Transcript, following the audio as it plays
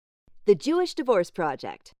The Jewish Divorce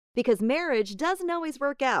Project. Because marriage doesn't always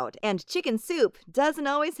work out, and chicken soup doesn't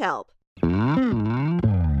always help.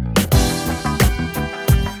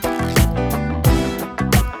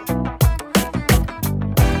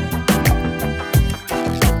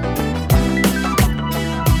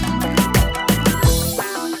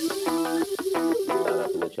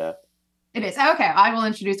 It is. Okay, I will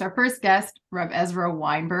introduce our first guest, Reb Ezra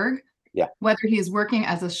Weinberg. Yeah. Whether he is working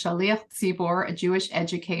as a shaliach tzibur, a Jewish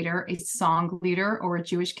educator, a songleader, or a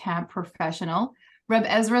Jewish camp professional, Reb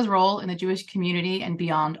Ezra's role in the Jewish community and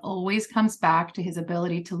beyond always comes back to his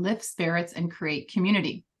ability to lift spirits and create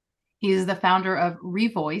community. He is the founder of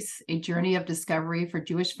ReVoice, a journey of discovery for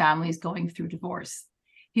Jewish families going through divorce.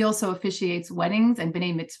 He also officiates weddings and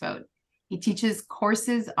Bnai Mitzvot. He teaches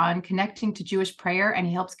courses on connecting to Jewish prayer, and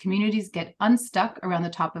he helps communities get unstuck around the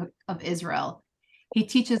topic of Israel. He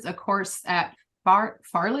teaches a course at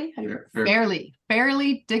Fairleigh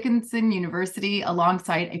Dickinson University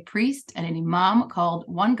alongside a priest and an Imam called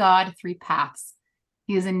One God, Three Paths.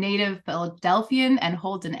 He is a native Philadelphian and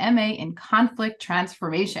holds an MA in conflict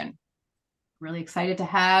transformation. Really excited to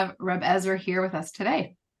have Reb Ezra here with us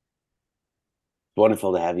today.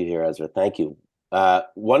 Wonderful to have you here, Ezra. Thank you.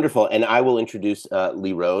 Wonderful. And I will introduce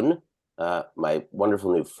Leeron, my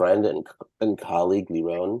wonderful new friend and colleague,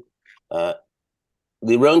 Leeron.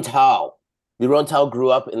 Leeron Tal. Leeron Tal grew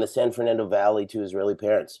up in the San Fernando Valley to Israeli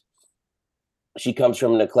parents. She comes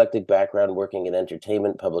from an eclectic background working in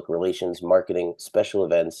entertainment, public relations, marketing, special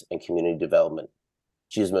events, and community development.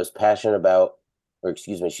 She is most passionate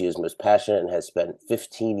and has spent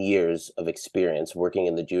 15 years of experience working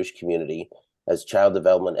in the Jewish community as Child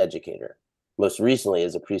Development Educator, most recently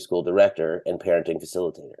as a preschool director and parenting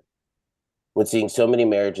facilitator. When seeing so many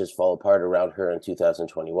marriages fall apart around her in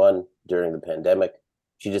 2021 during the pandemic,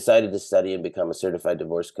 she decided to study and become a certified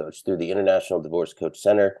divorce coach through the International Divorce Coach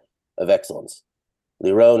Center of Excellence.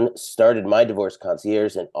 Leeron started My Divorce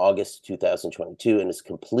Concierge in August 2022 and is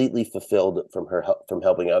completely fulfilled from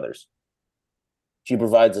helping others. She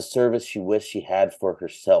provides a service she wished she had for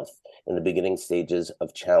herself in the beginning stages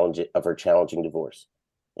of her challenging divorce.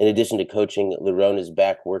 In addition to coaching, Leeron is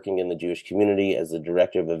back working in the Jewish community as the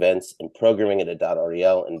director of events and programming at Adat Ari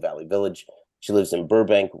in Valley Village. She lives in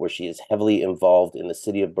Burbank, where she is heavily involved in the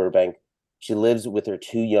City of Burbank. She lives with her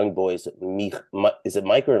two young boys, is it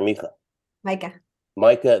Micah or Micah? Micah.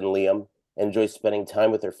 Micah and Liam, and enjoys spending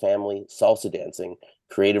time with her family, salsa dancing,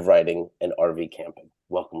 creative writing, and RV camping.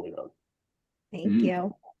 Welcome, Leeron. Thank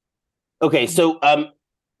you. Okay, so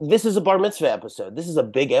this is a bar mitzvah episode. This is a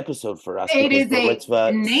big episode for us. It is bar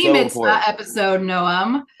mitzvah, Bnai Mitzvah episode,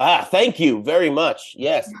 Noam. Thank you very much.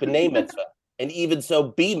 Yes, Bnai Mitzvah. And even so,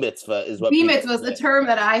 B-Mitzvah is what B-Mitzvah is the term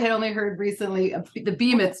that I had only heard recently, the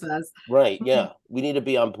B-Mitzvahs. Right, yeah. We need to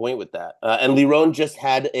be on point with that. And Leeron just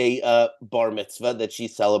had a bar mitzvah that she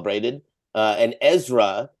celebrated. And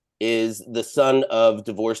Ezra is the son of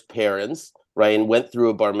divorced parents, right, and went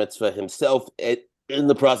through a bar mitzvah himself in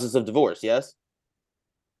the process of divorce, yes?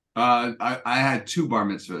 I had two bar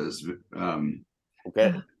mitzvahs.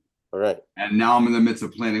 Okay, all right. And now I'm in the midst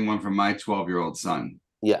of planning one for my 12-year-old son.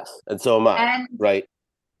 Yes, and so am I. And right.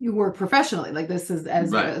 You work professionally, like this is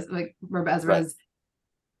Ezra's, right. Like Reb Ezra's,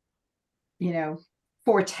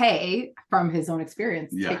 forte from his own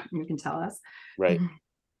experience. Yeah, you can tell us. Right.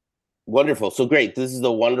 Wonderful. So great. This is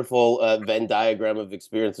the wonderful Venn diagram of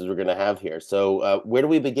experiences we're going to have here. So where do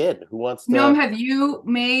we begin? Who wants to? Noam, have you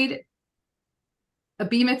made a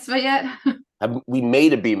B-Mitzvah yet? We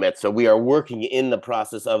made a B-Mitzvah. We are working in the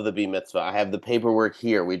process of the B-Mitzvah. I have the paperwork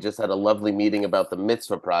here. We just had a lovely meeting about the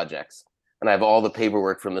mitzvah projects. And I have all the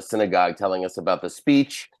paperwork from the synagogue telling us about the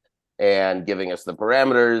speech and giving us the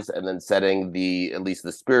parameters and then setting at least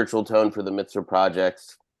the spiritual tone for the mitzvah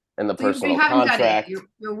projects and the personal contract. Done it.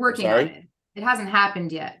 You're working on it. It hasn't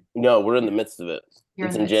happened yet. No, we're in the midst of it.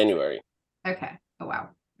 It's in January. Okay. Oh, wow.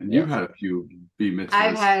 And you've had a few B-Mitzvahs.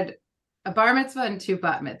 I've had a bar mitzvah and two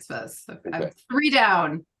bat mitzvahs. So okay. I'm 3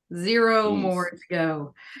 down, 0 more to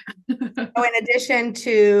go. So in addition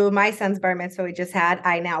to my son's bar mitzvah we just had,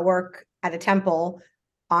 I now work at a temple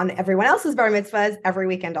on everyone else's bar mitzvahs every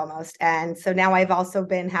weekend almost. And so now I've also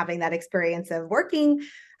been having that experience of working.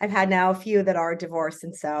 I've had now a few that are divorced.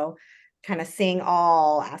 And so kind of seeing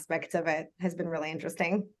all aspects of it has been really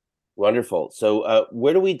interesting. Wonderful. So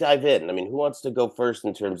where do we dive in? I mean, who wants to go first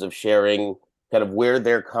in terms of sharing kind of where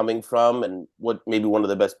they're coming from and what maybe one of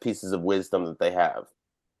the best pieces of wisdom that they have?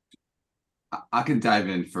 I can dive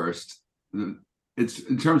in first. It's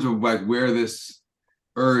in terms of like where this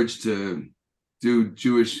urge to do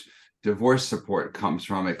Jewish divorce support comes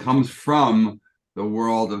from. It comes from the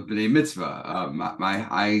world of Bnai Mitzvah.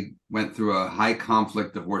 I went through a high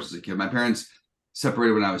conflict divorce as a kid. My parents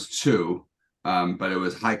separated when I was 2, but it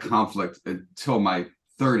was high conflict until my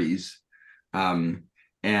 30s.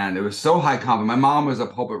 And it was so high conflict. My mom was a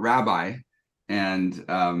pulpit rabbi,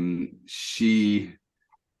 and she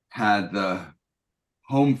had the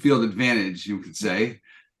home field advantage, you could say.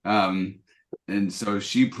 And so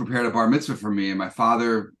she prepared a bar mitzvah for me, and my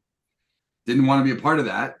father didn't want to be a part of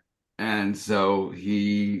that. And so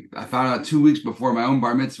I found out 2 weeks before my own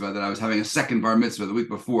bar mitzvah that I was having a second bar mitzvah the week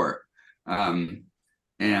before. And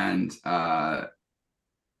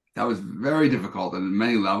that was very difficult on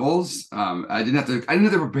many levels. I didn't have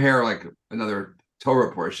to prepare like another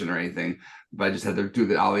Torah portion or anything, but I just had to do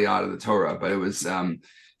the aliyah of the Torah. But it was,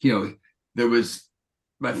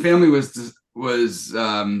 my family was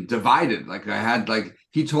divided. Like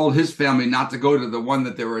he told his family not to go to the one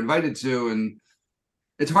that they were invited to, and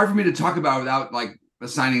it's hard for me to talk about without like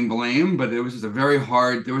assigning blame. But it was just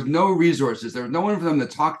there was no resources. There was no one for them to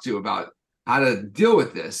talk to about how to deal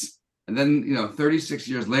with this. And then, 36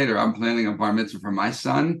 years later, I'm planning a bar mitzvah for my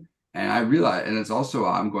son. And I realize, and it's also,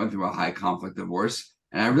 I'm going through a high conflict divorce.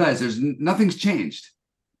 And I realize nothing's changed.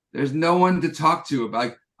 There's no one to talk to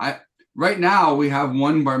about, right now we have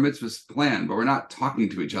one bar mitzvah planned, but we're not talking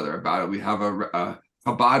to each other about it. We have a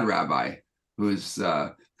Chabad rabbi who's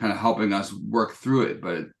kind of helping us work through it.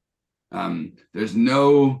 But there's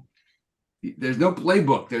no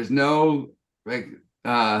playbook. There's no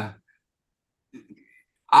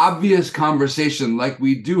obvious conversation like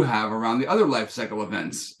we do have around the other life cycle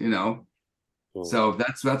events, Cool. So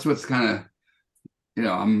that's what's kind of,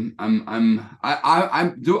 I'm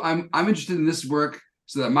interested in this work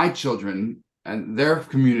so that my children and their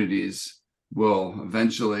communities will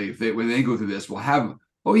eventually, when they go through this, will have,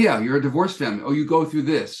 oh yeah, you're a divorced family. Oh, you go through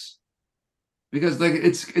this, because like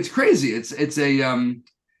it's crazy. It's a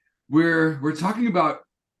we're talking about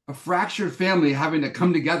a fractured family having to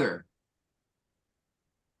come together.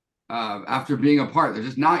 After being apart, they're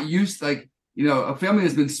just not used. Like, a family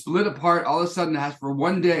has been split apart. All of a sudden, for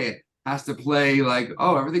one day, has to play like,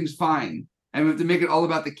 oh, everything's fine, and we have to make it all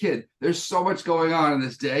about the kid. There's so much going on in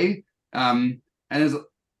this day, and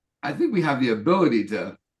I think we have the ability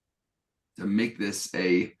to make this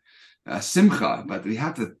a simcha, but we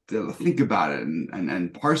have to think about it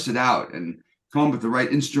and parse it out and come up with the right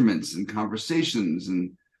instruments and conversations.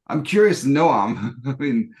 And I'm curious, Noam. I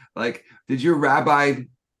mean, like, did your rabbi,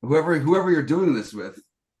 whoever you're doing this with,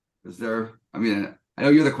 is there? I mean, I know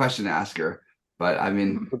you're the question asker, but I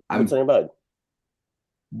mean, what's on your mind?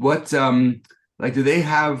 What do they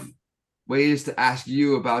have ways to ask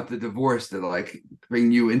you about the divorce that like bring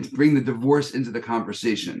the divorce into the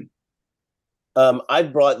conversation? I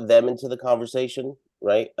brought them into the conversation,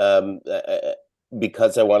 right?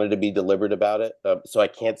 Because I wanted to be deliberate about it. So I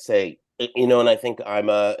can't say, and I think I'm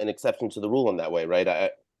an exception to the rule in that way, right? I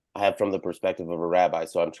have from the perspective of a rabbi,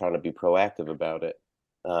 so I'm trying to be proactive about it.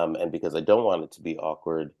 And because I don't want it to be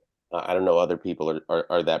awkward, I don't know other people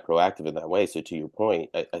are that proactive in that way. So to your point,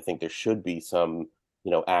 I think there should be some,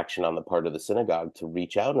 action on the part of the synagogue to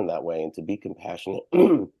reach out in that way and to be compassionate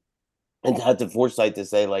and to have the foresight to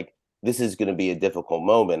say, like, this is going to be a difficult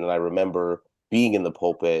moment. And I remember being in the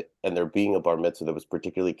pulpit and there being a bar mitzvah that was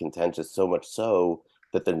particularly contentious, so much so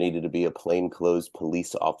that there needed to be a plainclothes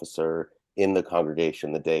police officer in the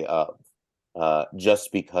congregation the day of,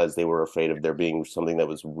 just because they were afraid of there being something that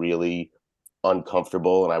was really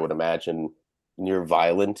uncomfortable, and I would imagine near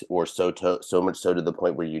violent, or so much so to the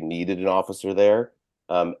point where you needed an officer there,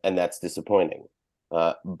 and that's disappointing.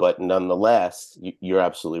 But nonetheless, you're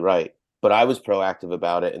absolutely right. But I was proactive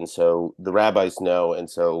about it, and so the rabbis know, and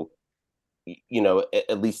so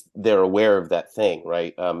at least they're aware of that thing,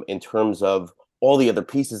 right? In terms of all the other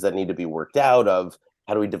pieces that need to be worked out of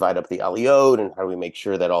how do we divide up the aliyot and how do we make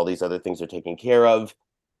sure that all these other things are taken care of?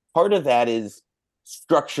 Part of that is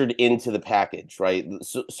structured into the package, right?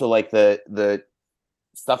 So like the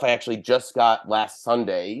stuff I actually just got last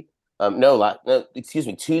Sunday,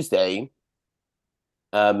 Tuesday,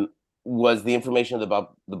 was the information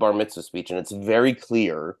about the bar mitzvah speech. And it's very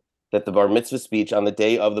clear that the bar mitzvah speech on the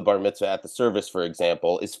day of the bar mitzvah at the service, for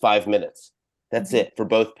example, is 5 minutes. That's it for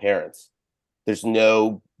both parents. There's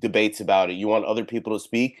no debates about it. You want other people to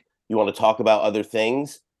speak, you want to talk about other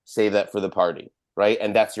things, save that for the party, right?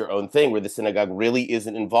 And that's your own thing where the synagogue really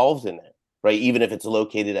isn't involved in it, right? Even if it's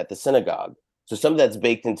located at the synagogue. So some of that's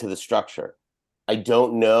baked into the structure. I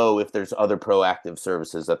don't know if there's other proactive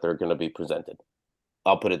services that they're going to be presented.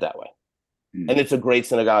 I'll put it that way. Mm-hmm. And it's a great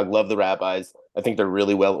synagogue. Love the rabbis. I think they're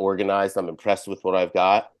really well organized. I'm impressed with what I've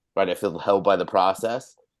got, right? I feel held by the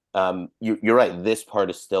process. You're right. This part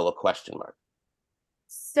is still a question mark.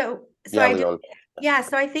 So Yeah, I do. Leeron. Yeah,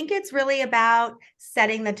 so I think it's really about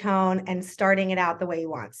setting the tone and starting it out the way you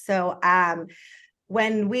want. So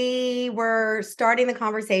when we were starting the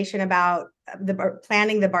conversation about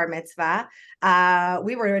planning the bar mitzvah,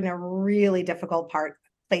 we were in a really difficult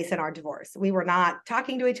place in our divorce. We were not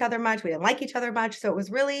talking to each other much. We didn't like each other much. So it was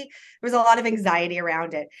there was a lot of anxiety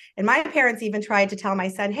around it. And my parents even tried to tell my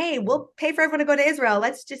son, hey, we'll pay for everyone to go to Israel.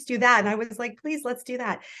 Let's just do that. And I was like, please, let's do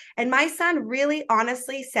that. And my son really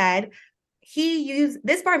honestly said, he used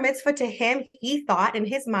this bar mitzvah to him, he thought in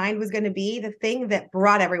his mind was going to be the thing that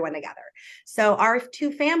brought everyone together. So our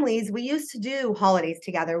two families, we used to do holidays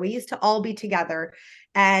together. We used to all be together.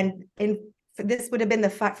 And this would have been the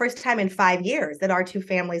first time in 5 years that our two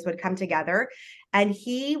families would come together. And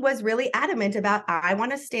he was really adamant about, I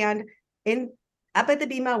want to stand up at the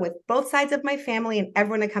bima with both sides of my family and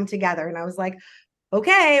everyone to come together. And I was like,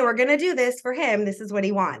 okay, we're going to do this for him. This is what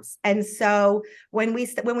he wants. And so when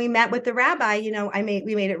we met with the rabbi,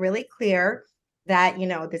 we made it really clear that,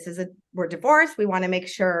 we're divorced. We want to make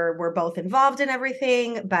sure we're both involved in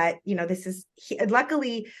everything. But,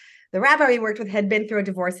 luckily the rabbi we worked with had been through a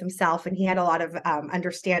divorce himself, and he had a lot of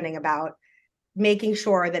understanding about making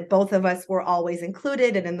sure that both of us were always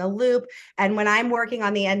included and in the loop. And when I'm working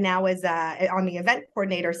on the end now as on the event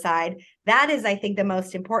coordinator side, that is, I think, the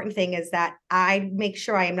most important thing is that I make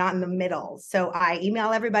sure I am not in the middle. So I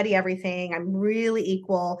email everybody everything. I'm really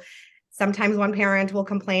equal. Sometimes one parent will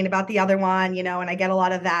complain about the other one, and I get a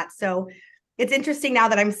lot of that. So it's interesting now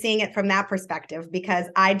that I'm seeing it from that perspective, because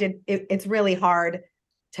it's really hard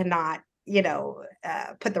to not,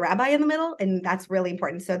 put the rabbi in the middle. And that's really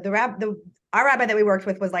important. So our rabbi that we worked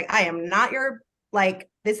with was like, I am not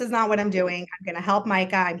this is not what I'm doing. I'm going to help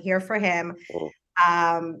Micah. I'm here for him.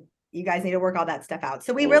 You guys need to work all that stuff out.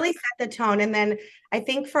 So we really set the tone. And then I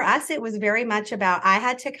think for us, it was very much about, I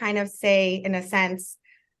had to kind of say, in a sense,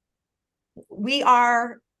 we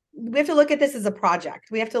have to look at this as a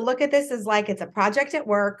project. We have to look at this as like, it's a project at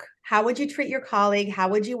work. How would you treat your colleague? How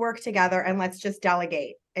would you work together? And let's just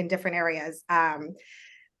delegate in different areas. I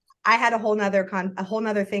had a whole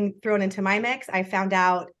nother thing thrown into my mix. I found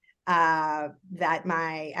out that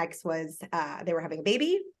my ex they were having a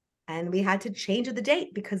baby, and we had to change the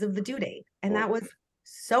date because of the due date. And that was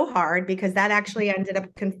so hard, because that actually ended up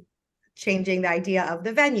changing the idea of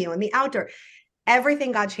the venue and the outdoor.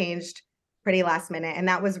 Everything got changed pretty last minute. And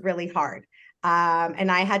that was really hard. And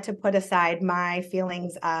I had to put aside my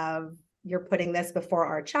feelings of, you're putting this before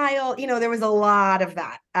our child. There was a lot of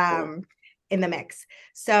that in the mix.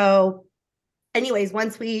 So anyways,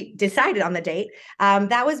 once we decided on the date,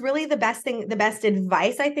 that was really the best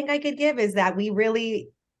advice I think I could give, is that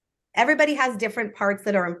everybody has different parts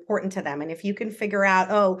that are important to them. And if you can figure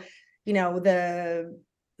out,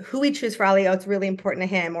 who we choose for Aliyah, it's really important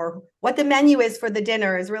to him, or what the menu is for the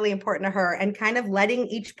dinner is really important to her, and kind of letting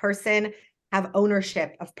each person have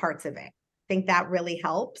ownership of parts of it. I think that really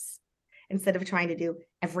helps, instead of trying to do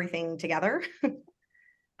everything together.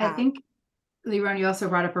 I think, Leeron, you also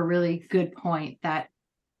brought up a really good point that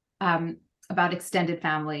about extended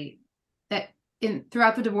family, that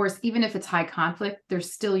throughout the divorce, even if it's high conflict,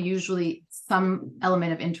 there's still usually some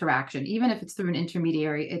element of interaction. Even if it's through an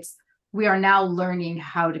intermediary, we are now learning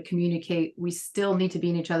how to communicate. We still need to be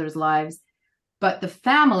in each other's lives, but the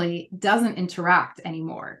family doesn't interact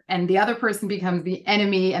anymore. And the other person becomes the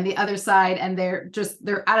enemy, and the other side, and they're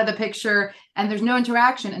out of the picture, and there's no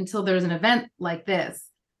interaction until there's an event like this.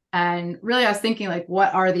 And really, I was thinking, like,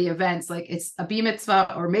 what are the events? Like, it's a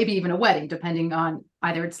B-Mitzvah, or maybe even a wedding, depending on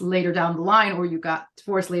either it's later down the line or you got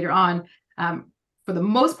divorced later on. For the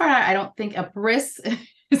most part, I don't think a bris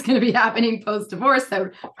is going to be happening post-divorce. That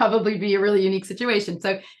would probably be a really unique situation.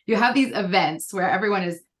 So you have these events where everyone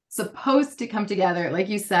is supposed to come together, like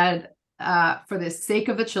you said, for the sake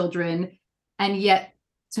of the children. And yet,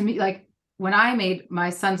 to me, like, when I made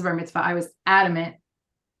my son's bar mitzvah, I was adamant,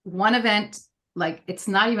 one event, like, it's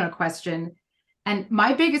not even a question. And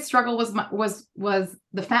my biggest struggle was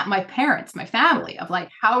my parents, my family, of like,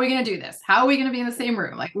 how are we going to do this? How are we going to be in the same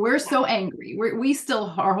room? Like, we're so angry. We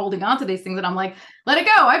still are holding on to these things. And I'm like, let it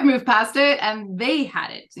go. I've moved past it. And they had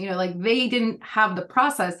it, like, they didn't have the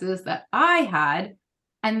processes that I had.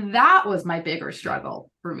 And that was my bigger struggle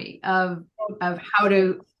for me of how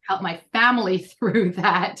to help my family through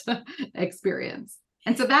that experience.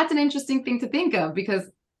 And so that's an interesting thing to think of, because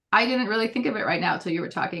I didn't really think of it right now until you were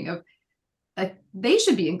talking of, they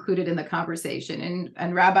should be included in the conversation,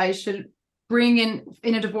 and rabbis should bring in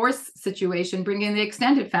a divorce situation, bring in the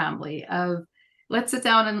extended family of, let's sit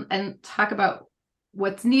down and talk about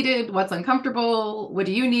what's needed, what's uncomfortable, what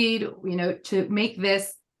do you need, to make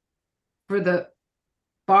this for the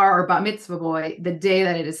bar or bat mitzvah boy the day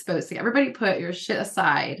that it is supposed to. Everybody put your shit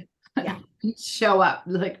aside. Yeah. Show up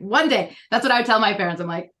like one day. That's what I would tell my parents. I'm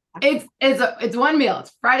like, it's one meal.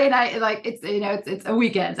 It's Friday night. Like it's a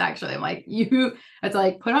weekend actually. I'm like, it's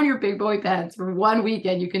like put on your big boy pants for one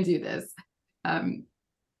weekend. You can do this.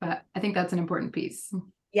 But I think that's an important piece.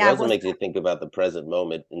 Yeah. It also makes you think about the present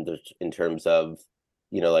moment in terms of,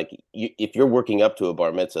 like if you're working up to a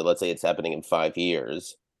bar mitzvah, let's say it's happening in 5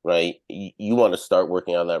 years, right? You want to start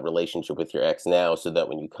working on that relationship with your ex now so that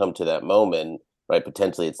when you come to that moment, right,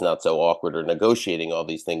 potentially it's not so awkward, or negotiating all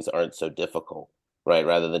these things aren't so difficult, right?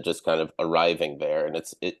 Rather than just kind of arriving there. And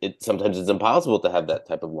it sometimes it's impossible to have that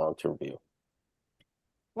type of long-term view.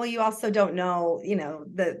 Well, you also don't know,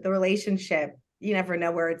 the relationship, you never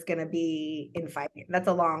know where it's going to be in 5 years. That's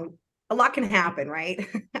a lot can happen, right?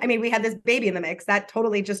 I mean, we had this baby in the mix that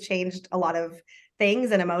totally just changed a lot of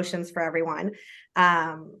things and emotions for everyone.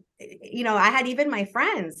 I had even my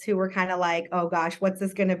friends who were kind of like, oh gosh, what's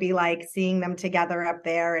this going to be like seeing them together up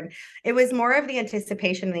there? And it was more of the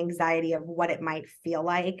anticipation and anxiety of what it might feel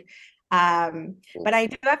like. But I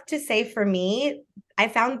do have to say, for me, I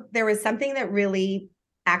found there was something that really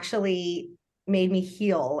actually made me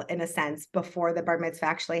heal in a sense before the bar mitzvah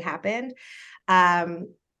actually happened.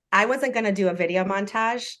 I wasn't going to do a video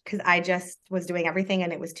montage because I just was doing everything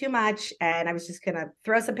and it was too much. And I was just going to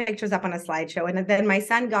throw some pictures up on a slideshow. And then my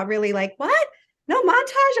son got really like, what? No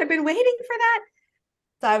montage? I've been waiting for that.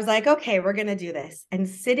 So I was like, okay, we're going to do this. And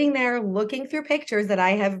sitting there looking through pictures that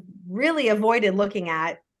I have really avoided looking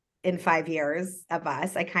at in 5 years of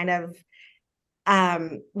us, I kind of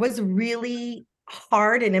was really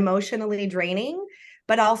hard and emotionally draining,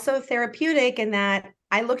 but also therapeutic in that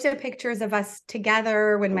I looked at pictures of us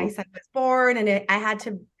together when my son was born, and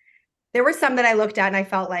there were some that I looked at and I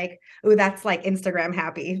felt like, oh, that's like Instagram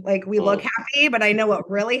happy. Like we look happy, but I know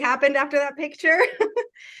what really happened after that picture.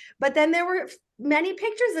 But then there were many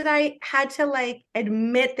pictures that I had to like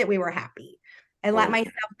admit that we were happy and let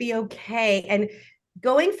myself be okay. And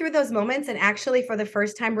going through those moments and actually for the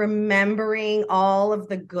first time remembering all of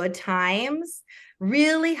the good times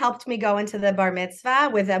really helped me go into the bar mitzvah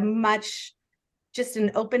with just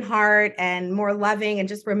an open heart and more loving, and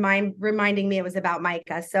just reminding me it was about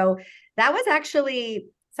Micah. So that was actually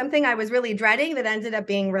something I was really dreading that ended up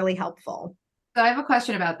being really helpful. So I have a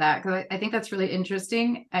question about that, because I think that's really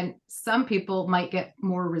interesting. And some people might get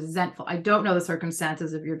more resentful. I don't know the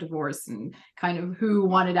circumstances of your divorce and kind of who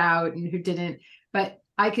wanted out and who didn't, but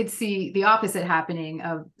I could see the opposite happening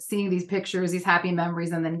of seeing these pictures, these happy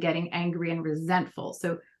memories, and then getting angry and resentful.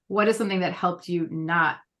 So what is something that helped you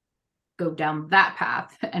not go down that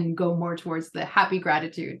path and go more towards the happy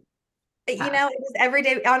gratitude path? It was every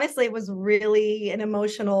day. Honestly, it was really an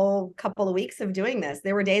emotional couple of weeks of doing this.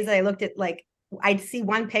 There were days that I looked at, like, I'd see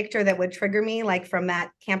one picture that would trigger me, like from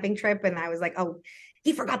that camping trip. And I was like, oh,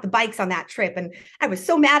 he forgot the bikes on that trip. And I was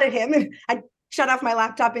so mad at him. And I'd shut off my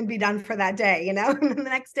laptop and be done for that day, and then the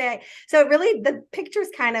next day. So really the pictures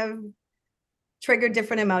kind of triggered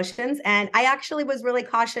different emotions. And I actually was really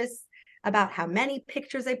cautious about how many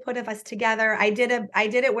pictures I put of us together. I did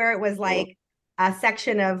it where it was like a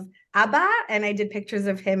section of Abba, and I did pictures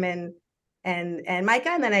of him and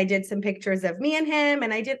Micah, and then I did some pictures of me and him,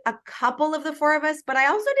 and I did a couple of the four of us, but I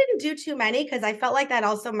also didn't do too many because I felt like that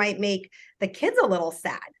also might make the kids a little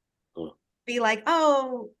sad. Be like,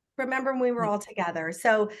 oh, remember when we were all together?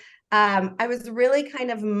 So I was really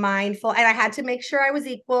kind of mindful, and I had to make sure I was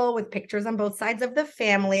equal with pictures on both sides of the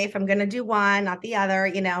family. If I'm going to do one, not the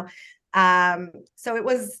other, so it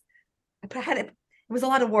was a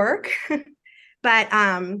lot of work, but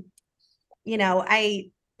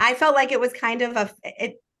I felt like it was kind of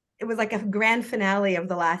it was like a grand finale of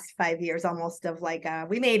the last 5 years, almost, of like,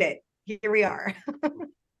 we made it. Here we are.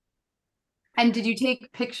 And did you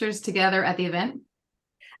take pictures together at the event?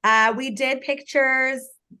 We did pictures.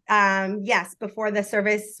 Yes. Before the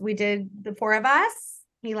service, we did the four of us.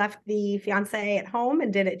 He left the fiance at home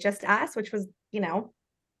and did it just us, which was,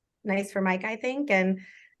 nice for Mike, I think. And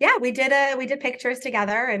yeah, we did pictures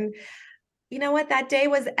together, and you know what, that day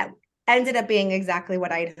ended up being exactly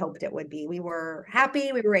what I'd hoped it would be. We were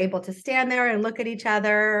happy. We were able to stand there and look at each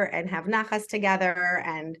other and have nachas together.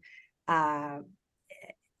 And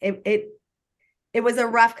it was a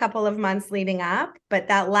rough couple of months leading up, but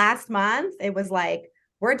that last month, it was like,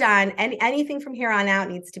 we're done. And anything from here on out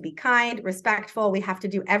needs to be kind, respectful. We have to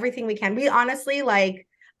do everything we can. We honestly, like,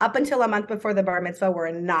 up until a month before the bar mitzvah,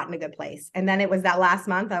 we're not in a good place. And then it was that last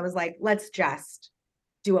month, I was like, let's just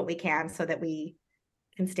do what we can so that we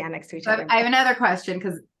can stand next to each other. I have another question,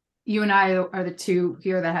 because you and I are the two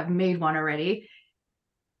here that have made one already.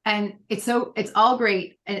 And it's all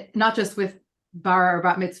great, and not just with bar or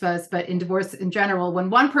bat mitzvahs, but in divorce in general, when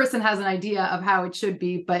one person has an idea of how it should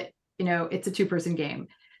be, but it's a two-person game.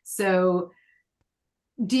 So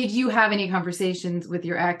did you have any conversations with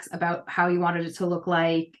your ex about how you wanted it to look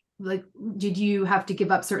like? Like, did you have to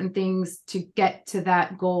give up certain things to get to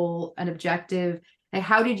that goal and objective? And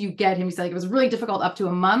how did you get him? You said like it was really difficult up to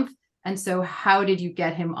a month. And so how did you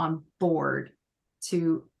get him on board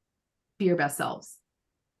to be your best selves?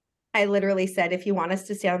 I literally said, if you want us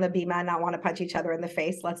to stand on the bima and not want to punch each other in the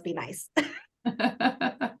face, let's be nice.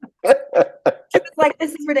 It's like,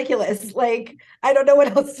 this is ridiculous. Like, I don't know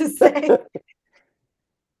what else to say.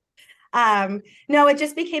 No, it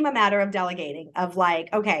just became a matter of delegating, of like,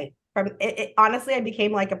 okay, honestly, I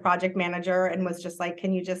became like a project manager and was just like,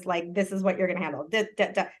 can you just like, this is what you're going to handle,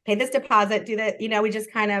 pay this deposit, do that. We just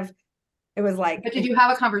kind of, it was like. But did you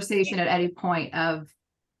have a conversation at any point of,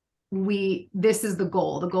 this is the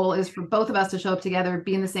goal. The goal is for both of us to show up together,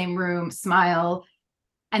 be in the same room, smile,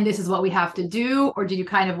 and this is what we have to do? Or did you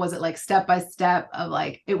kind of, was it like step by step of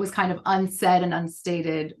like, it was kind of unsaid and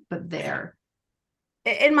unstated, but there?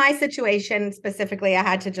 In my situation specifically, I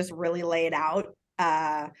had to just really lay it out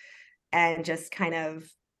and just kind of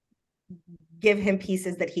give him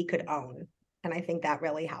pieces that he could own. And I think that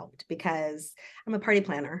really helped because I'm a party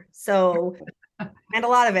planner. So, and a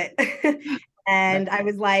lot of it. And I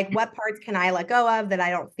was like, what parts can I let go of that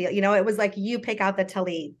I don't feel, it was like, you pick out the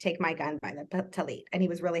talit, take my gun by the talit. And he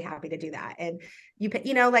was really happy to do that. And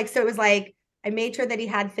so it was like, I made sure that he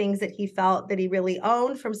had things that he felt that he really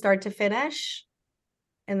owned from start to finish.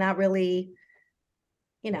 And that really,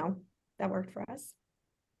 that worked for us.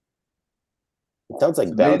 It sounds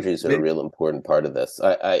like boundaries are a real important part of this.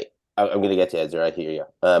 I'm going to get to Ezra. I hear you.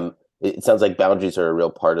 It sounds like boundaries are a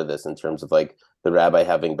real part of this in terms of like the rabbi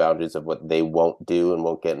having boundaries of what they won't do and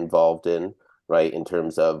won't get involved in, right? In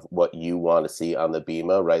terms of what you want to see on the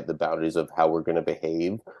bima, right? The boundaries of how we're going to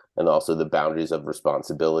behave, and also the boundaries of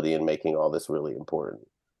responsibility and making all this really important,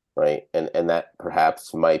 right? And that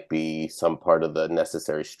perhaps might be some part of the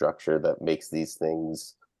necessary structure that makes these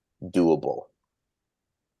things doable.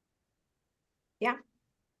 Yeah.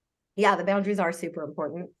 Yeah, the boundaries are super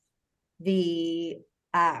important. The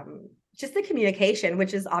just the communication,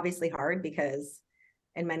 which is obviously hard because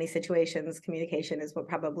in many situations, communication is what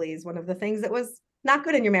probably is one of the things that was not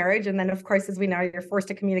good in your marriage. And then, of course, as we know, you're forced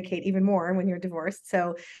to communicate even more when you're divorced.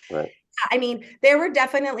 So, right. I mean, there were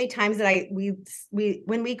definitely times that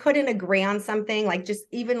when we couldn't agree on something, like just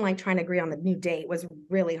even like trying to agree on the new date was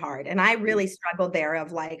really hard. And I really struggled there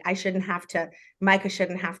of like, Micah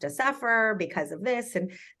shouldn't have to suffer because of this.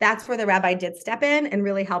 And that's where the rabbi did step in and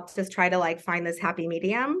really helped us try to like find this happy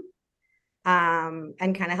medium and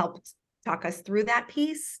kind of helped talk us through that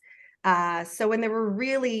piece. So when there were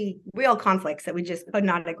really real conflicts that we just could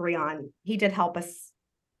not agree on, he did help us.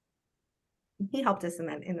 He helped us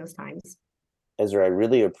in those times. Ezra, I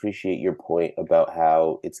really appreciate your point about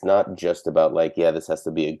how it's not just about like, yeah, this has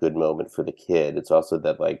to be a good moment for the kid. It's also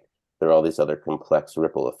that like there are all these other complex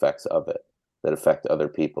ripple effects of it that affect other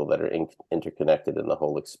people that are interconnected in the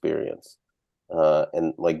whole experience.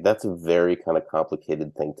 And like that's a very kind of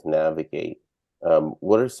complicated thing to navigate.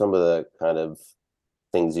 What are some of the kind of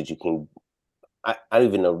things that you can, I don't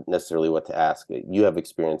even know necessarily what to ask. You have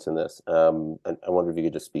experience in this. And I wonder if you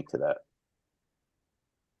could just speak to that.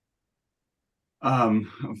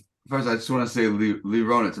 First, I just want to say,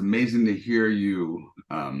 Leeron, it's amazing to hear you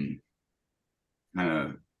kind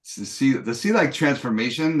of see like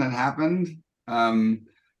transformation that happened. I'm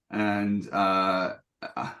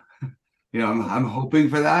hoping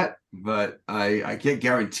for that, but I can't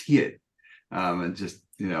guarantee it. And just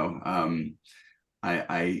I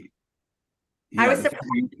was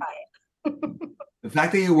surprised by it. The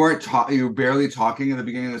fact that you weren't you were barely talking at the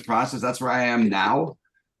beginning of this process, that's where I am now.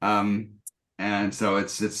 And so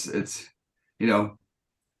it's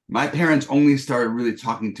my parents only started really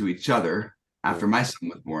talking to each other after my son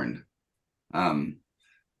was born. And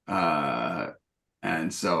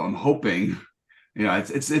so I'm hoping,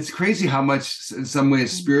 it's crazy how much in some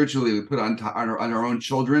ways spiritually we put on our own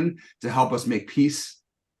children to help us make peace.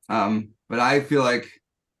 But I feel like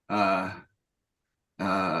that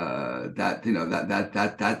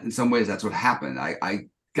in some ways that's what happened. I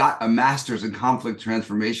got a master's in conflict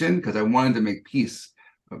transformation because I wanted to make peace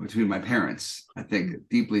between my parents. I think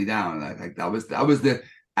deeply down, like that was the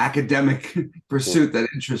academic pursuit that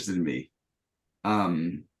interested me.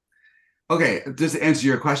 Okay, just to answer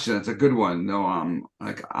your question, it's a good one. No,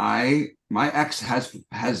 my ex has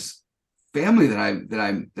family that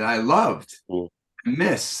I loved, I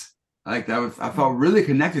miss. Like that, I felt really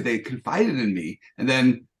connected. They confided in me, and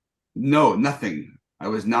then nothing. I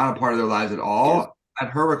was not a part of their lives at all.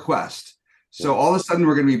 At her request, So all of a sudden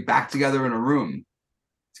we're going to be back together in a room.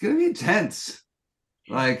 It's going to be intense.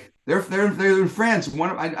 Like they're in France.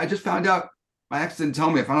 I just found out, my ex didn't tell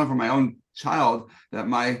me, I found out from my own child that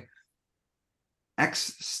my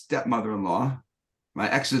ex stepmother-in-law, my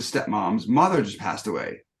ex's stepmom's mother just passed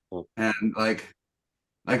away. And like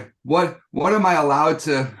what am I allowed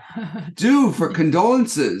to do for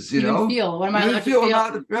condolences? You know, feel what am I allowed to feel?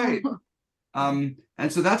 Right. And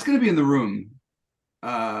so that's going to be in the room.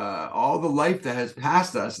 All the life that has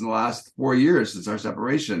passed us in the last 4 years since our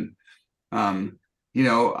separation. You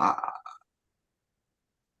know,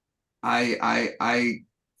 I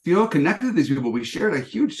feel connected to these people. We shared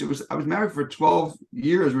I was married for 12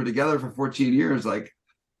 years. We were together for 14 years. Like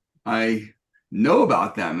I know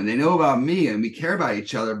about them and they know about me and we care about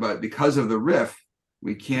each other, but because of the rift,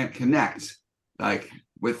 we can't connect like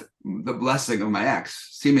with the blessing of my ex,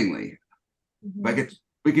 seemingly. Like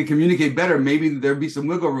we could communicate better. Maybe there'd be some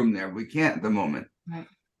wiggle room there. We can't at the moment. Right.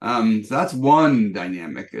 So that's one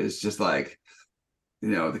dynamic, is just like, you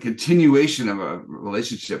know, the continuation of a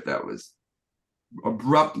relationship that was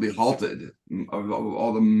abruptly halted, of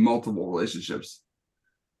all the multiple relationships.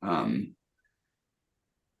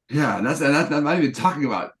 Yeah, that's I'm not even talking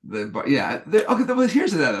about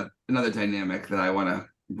here's another dynamic that I want to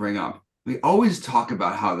bring up. We always talk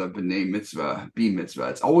about how the Bnai Mitzvah, B-Mitzvah,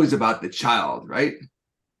 it's always about the child, right?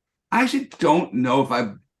 I actually don't know if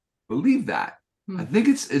I believe that. I think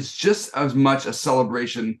it's just as much a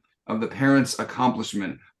celebration of the parents'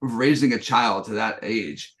 accomplishment of raising a child to that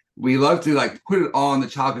age. We love to like put it all on the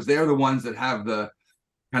child because they're the ones that have the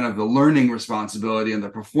kind of the learning responsibility and the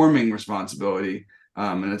performing responsibility.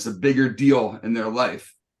 And it's a bigger deal in their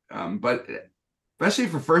life. But especially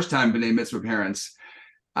for first-time Bnai Mitzvah parents,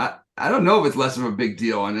 I don't know if it's less of a big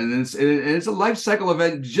deal. And it's a life cycle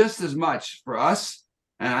event just as much for us.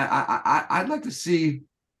 And I'd like to see,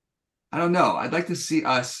 I'd like to see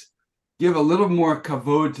us give a little more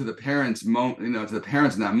kavod to the parents, to the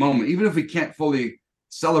parents in that moment, even if we can't fully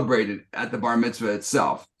celebrate it at the bar mitzvah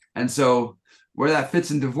itself. And so where that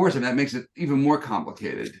fits in divorce, and that makes it even more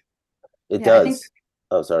complicated. It does.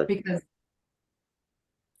 Oh, sorry. Because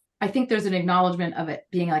I think there's an acknowledgement of it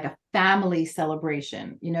being like a family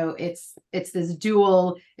celebration. You know, it's this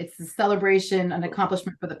dual, it's the celebration, an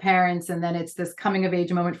accomplishment for the parents, and then it's this coming of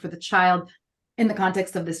age moment for the child in the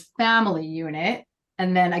context of this family unit.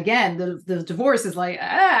 And then again, the divorce is like,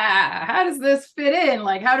 how does this fit in?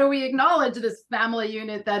 Like, how do we acknowledge this family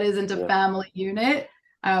unit that isn't a family unit?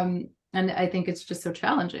 And I think it's just so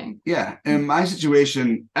challenging. Yeah. In my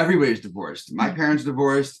situation, everybody's divorced. My parents are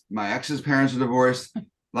divorced. My ex's parents are divorced.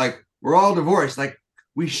 Like, we're all divorced. Like,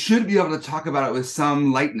 we should be able to talk about it with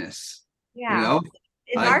some lightness. Yeah. You know?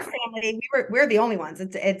 In our family, we're the only ones.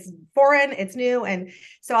 It's foreign, it's new. And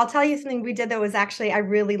so I'll tell you something we did that was actually I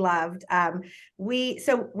really loved.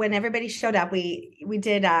 So when everybody showed up, we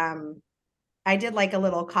did I did like a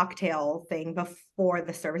little cocktail thing before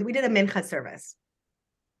the service. We did a mincha service.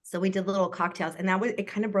 So we did little cocktails, and it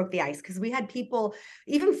kind of broke the ice because we had people,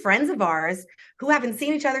 even friends of ours, who haven't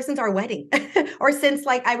seen each other since our wedding or since,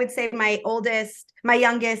 like, I would say my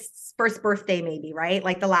youngest's first birthday, maybe, right?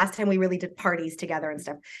 Like the last time we really did parties together and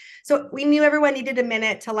stuff. So we knew everyone needed a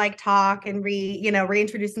minute to like talk and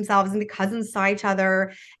reintroduce themselves, and the cousins saw each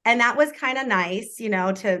other. And that was kind of nice,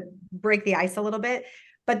 to break the ice a little bit.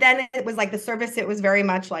 But then it was like the service, it was very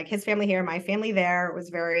much like his family here, my family there. It was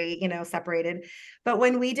very, separated. But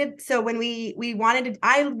when we wanted to,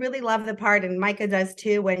 I really love the part, and Micah does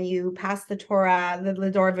too, when you pass the Torah, the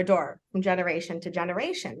Lador Vador, from generation to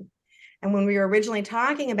generation. And when we were originally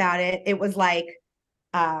talking about it, it was like,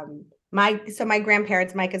 my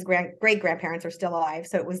grandparents, Micah's great-grandparents are still alive.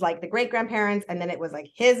 So it was like the great-grandparents, and then it was like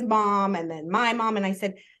his mom, and then my mom. And I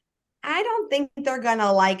said, I don't think they're going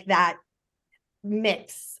to like that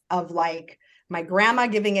mix of like my grandma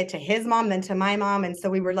giving it to his mom, then to my mom. And so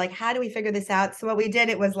we were like, how do we figure this out? So what we did,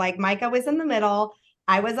 it was like Micah was in the middle.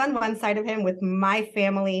 I was on one side of him with my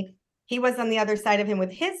family. He was on the other side of him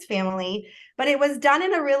with his family, but it was done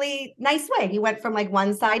in a really nice way. He went from like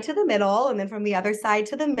one side to the middle, and then from the other side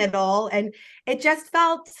to the middle. And it just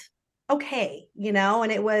felt okay,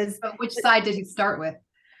 and it was. But which side did he start with?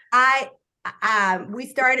 We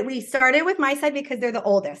started with my side because they're the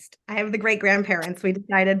oldest. I have the great grandparents. We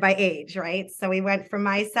decided by age, right? So we went from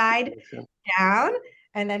my side down,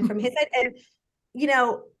 and then from his side.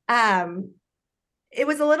 And it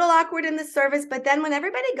was a little awkward in the service, but then when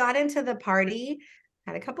everybody got into the party,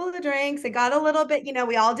 had a couple of drinks. It got a little bit,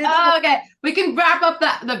 we all did. Okay. We can wrap up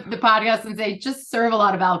the podcast and say, just serve a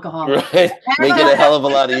lot of alcohol. Right. Make it a hell of a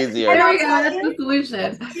lot easier. There we go. That's the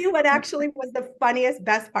solution. What actually was the funniest,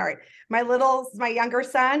 best part? My younger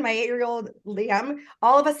son, my 8-year-old Liam,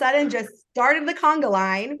 all of a sudden just started the conga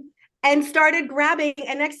line and started grabbing.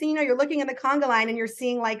 And next thing you know, you're looking at the conga line and you're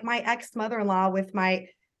seeing like my ex-mother-in-law with my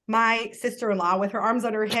sister-in-law with her arms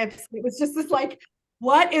on her hips. It was just this like,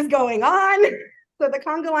 what is going on? So the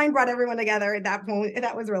conga line brought everyone together at that point.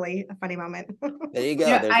 That was really a funny moment. There you go.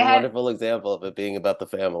 There's a wonderful example of it being about the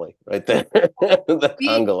family right there. The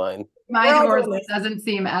conga line. My divorce doesn't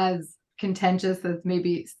seem as contentious as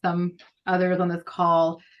maybe some others on this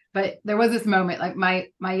call, but there was this moment, like my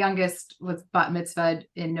youngest was bat mitzvahed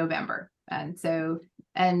in November. And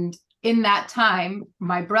in that time,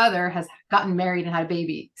 my brother has gotten married and had a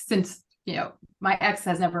baby since, my ex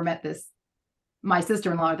has never met my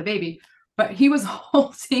sister-in-law with the baby. But he was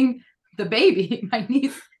holding the baby, my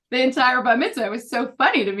niece, the entire bat mitzvah. It was so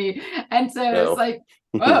funny to me. And so it was like,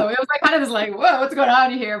 whoa, it was like kind of this like, whoa, what's going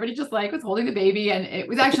on here? But he just like was holding the baby. And it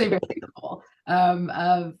was actually very beautiful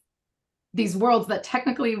of these worlds that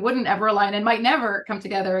technically wouldn't ever align and might never come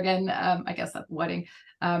together again. I guess at the wedding.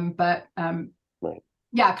 Right.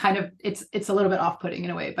 Yeah, kind of, it's a little bit off-putting in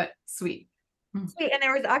a way, but sweet. Sweet. And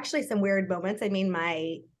there was actually some weird moments. I mean,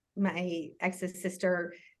 my ex's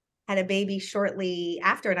sister had a baby shortly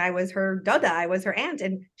after, and I was her dada, I was her aunt,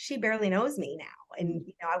 and she barely knows me now. And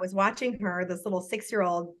I was watching her, this little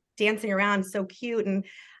 6-year-old dancing around, so cute, and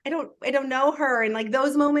I don't know her, and like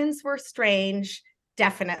those moments were strange,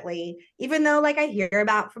 definitely. Even though like I hear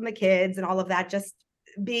about from the kids and all of that, just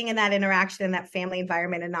being in that interaction in that family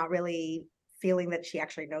environment and not really feeling that she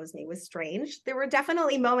actually knows me was strange. There were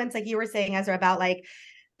definitely moments, like you were saying, Ezra, about like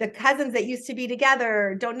the cousins that used to be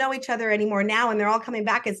together don't know each other anymore now, and they're all coming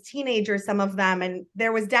back as teenagers, some of them. And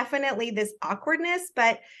there was definitely this awkwardness,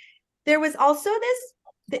 but there was also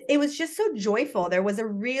it was just so joyful. There was a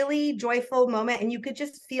really joyful moment, and you could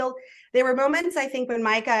just feel, there were moments, I think, when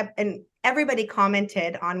Micah and everybody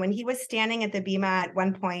commented on when he was standing at the bima at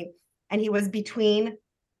one point, and he was between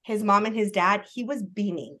his mom and his dad, he was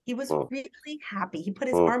beaming. He was really happy. He put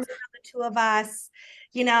his arms around the two of us,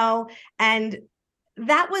 and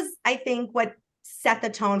that was, I think, what set the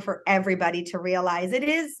tone for everybody to realize it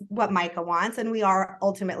is what Micah wants, and we are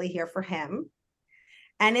ultimately here for him.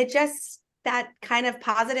 And it just, that kind of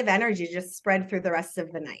positive energy just spread through the rest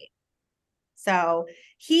of the night. So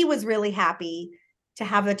he was really happy to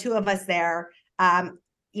have the two of us there. I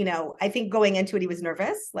think going into it, he was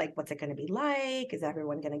nervous, like, what's it going to be like? Is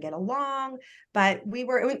everyone going to get along? But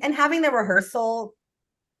and having the rehearsal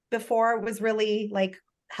before was really like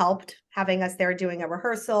helped, having us there doing a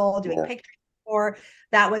rehearsal, doing pictures before.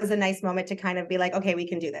 That was a nice moment to kind of be like, okay, we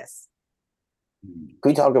can do this. Can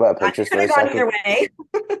we talk about pictures for a second? Either way.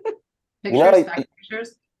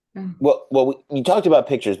 Pictures. Well, you talked about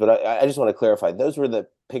pictures, but I just want to clarify. Those were the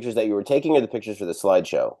pictures that you were taking, or the pictures for the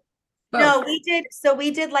slideshow? No, we did. So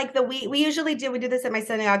we did like we usually do. We do this at my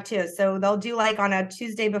synagogue too. So they'll do like on a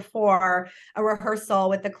Tuesday before a rehearsal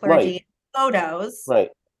with the clergy, photos, right?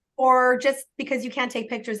 Or just because you can't take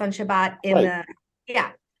pictures on Shabbat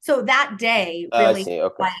So that day really,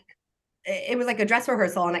 like it was like a dress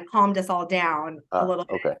rehearsal, and it calmed us all down a little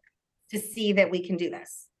bit to see that we can do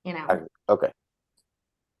this. Okay.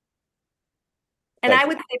 And I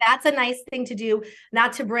would say that's a nice thing to do,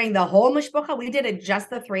 not to bring the whole mishpucha. We did it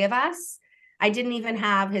just the three of us. I didn't even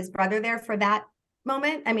have his brother there for that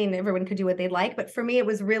moment. I mean, everyone could do what they'd like, but for me, it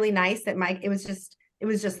was really nice that it was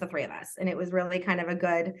just the three of us. And it was really kind of a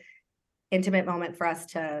good, intimate moment for us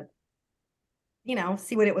to,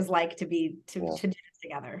 see what it was like to do this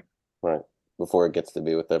together. Right. Before it gets to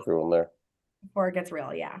be with everyone there. Before it gets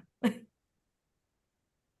real. Yeah.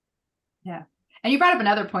 Yeah. And you brought up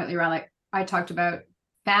another point, Leeron, like, I talked about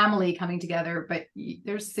family coming together, but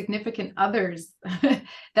there's significant others that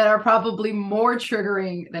are probably more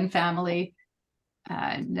triggering than family.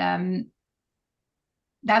 And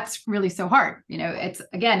that's really so hard. It's,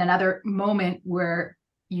 again, another moment where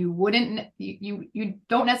you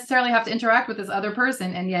don't necessarily have to interact with this other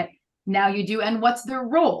person, and yet now you do. And what's their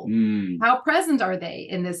role? How present are they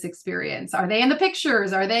in this experience? Are they in the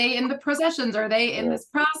pictures? Are they in the processions? Are they in this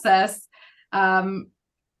process?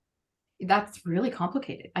 That's really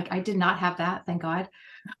complicated. I did not have that, thank God.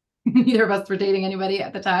 Neither of us were dating anybody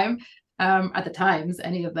at the time, at the times,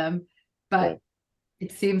 any of them. But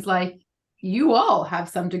it seems like you all have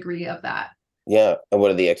some degree of that. Yeah. And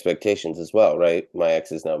what are the expectations as well, right? My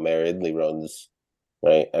ex is now married. Leeron's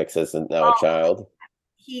ex is now a child.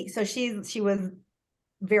 She was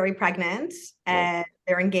very pregnant, and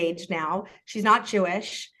They're engaged now. She's not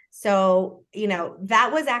Jewish. So, that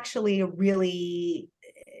was actually really,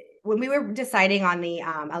 when we were deciding on the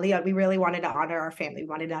aliyah, we really wanted to honor our family. We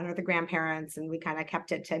wanted to honor the grandparents, and we kind of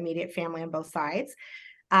kept it to immediate family on both sides.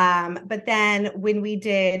 But then when we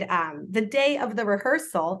did the day of the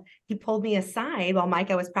rehearsal, he pulled me aside while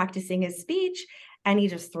Micah was practicing his speech, and he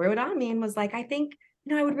just threw it on me and was like, I think,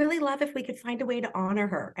 I would really love if we could find a way to honor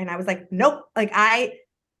her. And I was like, nope. Like, I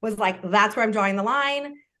was like, that's where I'm drawing the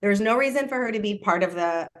line. There's no reason for her to be part of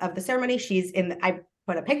the ceremony. I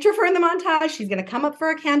put a picture of her in the montage. She's going to come up for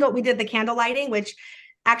a candle. We did the candle lighting, which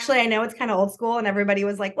actually I know it's kind of old school, and everybody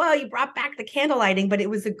was like, well, you brought back the candle lighting, but it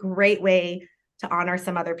was a great way to honor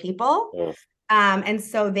some other people. Yes. And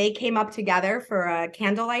so they came up together for a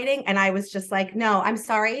candle lighting, and I was just like, no, I'm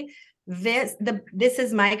sorry. This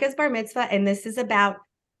is Micah's bar mitzvah, and this is about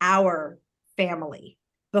our family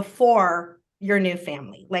before your new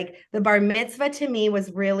family. Like, the bar mitzvah to me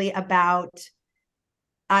was really about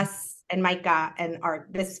us and Micah and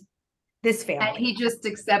this family. And he just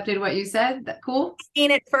accepted what you said. That cool.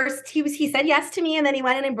 And at first he said yes to me, and then he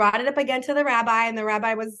went in and brought it up again to the rabbi, and the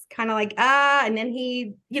rabbi was kind of like, and then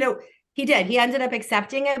he ended up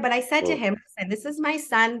accepting it. But I said to him, this is my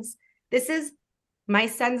son's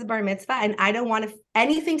bar mitzvah, and I don't want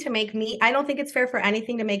anything to make me, I don't think it's fair for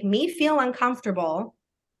anything to make me feel uncomfortable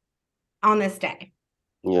on this day.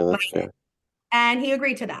 Yeah, that's fair. And he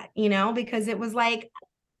agreed to that, because it was like,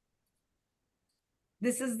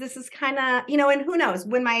 this is kind of, and who knows,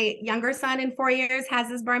 when my younger son in 4 years has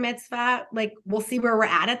his bar mitzvah, like, we'll see where we're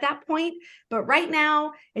at that point. But right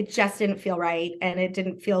now, it just didn't feel right, and it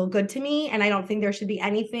didn't feel good to me. And I don't think there should be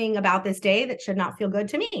anything about this day that should not feel good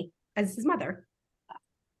to me as his mother.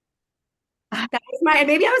 That was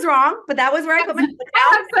maybe I was wrong, but that was where I put my foot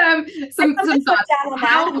down. I have some thoughts.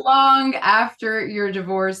 How that. long after your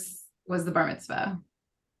divorce was the bar mitzvah?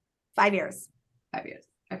 5 years. 5 years.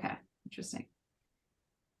 Okay. Interesting.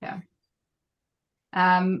 Yeah.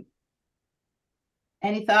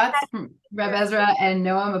 Any thoughts from Reb Ezra and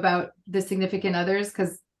Noam about the significant others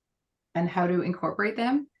and how to incorporate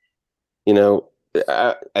them?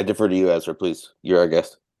 I defer to you, Ezra, please. You're our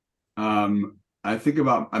guest. I think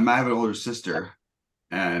about, I might have an older sister,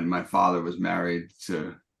 and my father was married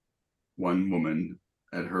to one woman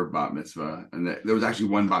at her bat mitzvah. And there was actually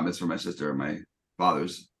one bat mitzvah for my sister. My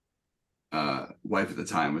father's wife at the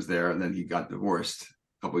time was there, and then he got divorced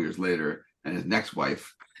a couple years later, and his next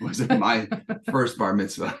wife was at my first bar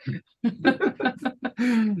mitzvah.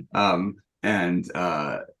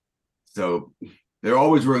 So they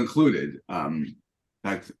always were included. In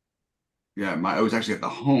fact, yeah, I was actually at the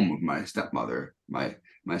home of my stepmother, my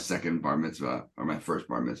second bar mitzvah, or my first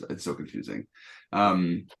bar mitzvah. It's so confusing.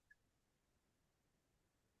 I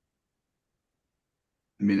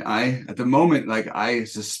at the moment, like, I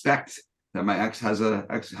suspect that my ex has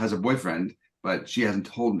a boyfriend, but she hasn't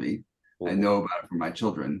told me. I know about it from my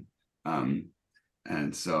children.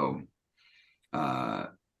 And so, I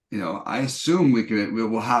assume we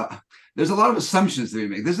will have, there's a lot of assumptions that we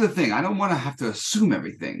make. This is the thing. I don't want to have to assume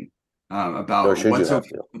everything about what's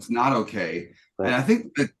okay, what's not okay. Right. And I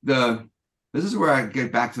think that this is where I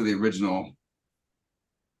get back to the original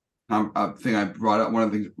thing I brought up. One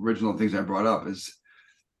of the original things I brought up is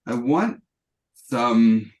I want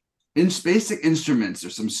some basic instruments or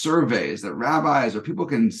some surveys that rabbis or people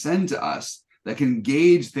can send to us that can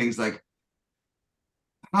gauge things like,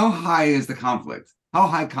 how high is the conflict? How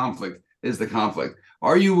high conflict is the conflict?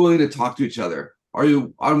 Are you willing to talk to each other? What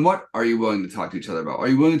are you willing to talk to each other about? Are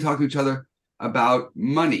you willing to talk to each other about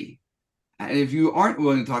money? And if you aren't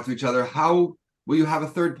willing to talk to each other, how will you have a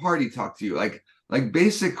third party talk to you? Like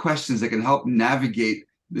basic questions that can help navigate.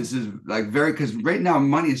 This is because right now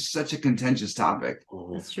money is such a contentious topic.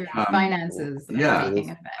 That's true. Finances. Yeah.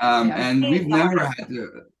 And we've never had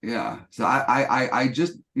to. Yeah. So I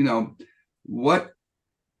just, what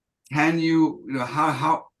can you,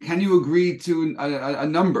 how can you agree to a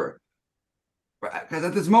number? Because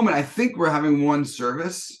at this moment, I think we're having one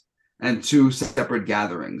service and two separate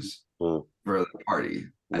gatherings for the party.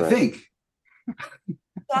 Right. I think.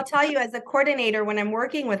 So I'll tell you, as a coordinator, when I'm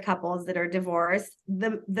working with couples that are divorced,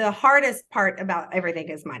 the hardest part about everything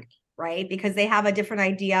is money, right? Because they have a different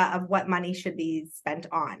idea of what money should be spent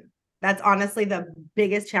on. That's honestly the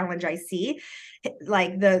biggest challenge I see.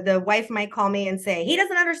 Like the wife might call me and say, he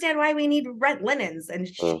doesn't understand why we need rent linens. And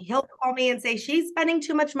he'll call me and say, she's spending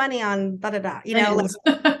too much money on da-da-da,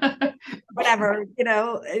 whatever,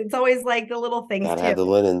 it's always like the little things gotta have the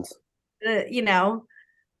linens,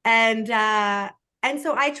 and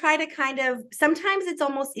so I try to sometimes it's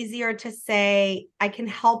almost easier to say, I can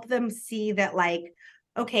help them see that, like,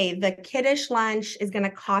 okay, the kiddish lunch is going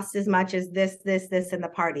to cost as much as this, and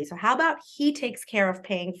the party. So how about he takes care of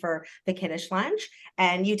paying for the kiddish lunch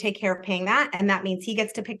and you take care of paying that. And that means he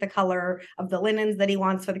gets to pick the color of the linens that he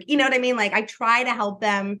wants for the, you know what I mean? Like I try to help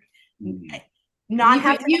them not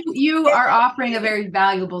have to. You are offering a very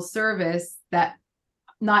valuable service that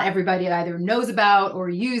not everybody either knows about or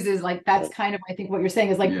uses. Like that's kind of, I think what you're saying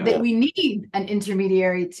is like that we need an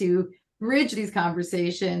intermediary to bridge these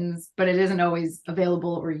conversations, but it isn't always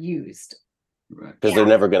available or used. Right. Because they're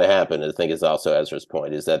never going to happen. I think is also Ezra's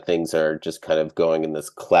point, is that things are just kind of going in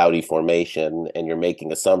this cloudy formation and you're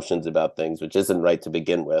making assumptions about things, which isn't right to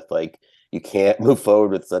begin with. Like you can't move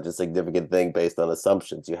forward with such a significant thing based on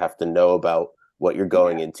assumptions. You have to know about what you're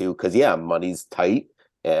going into because money's tight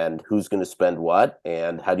and who's going to spend what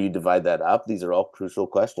and how do you divide that up? These are all crucial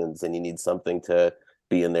questions and you need something to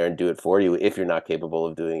be in there and do it for you if you're not capable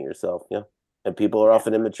of doing it yourself. And people are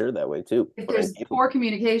often immature that way too. If there's poor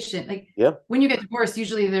communication, like when you get divorced,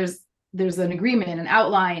 usually there's an agreement, an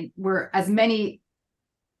outline where as many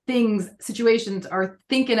situations are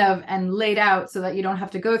thinking of and laid out so that you don't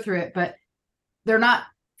have to go through it, but they're not.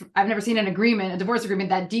 I've never seen a divorce agreement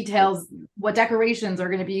that details what decorations are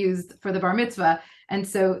going to be used for the bar mitzvah. And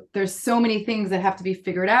so there's so many things that have to be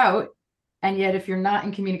figured out. And yet if you're not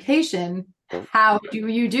in communication, how do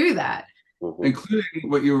you do that? Including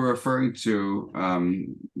what you were referring to,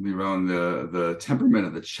 Leeron, the temperament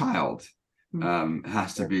of the child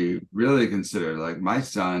has to be really considered. Like my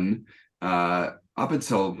son, up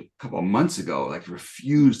until a couple of months ago, like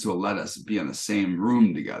refused to let us be in the same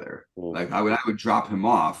room together. Like I would drop him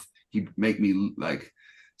off, he'd make me like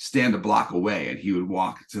stand a block away, and he would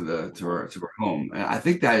walk to her home. And I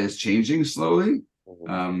think that is changing slowly.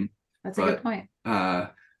 That's a good point. My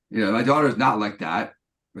daughter's not like that,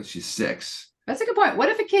 but she's 6. That's a good point. What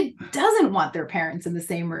if a kid doesn't want their parents in the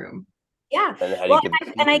same room? Yeah. Well,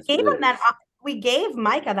 and I gave him that. We gave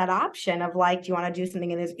Micah that option of like, do you want to do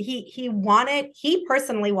something in this? He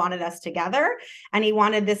personally wanted us together, and he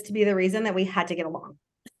wanted this to be the reason that we had to get along.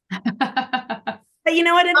 But you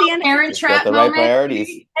know what? At the end, parent trap the moment. Right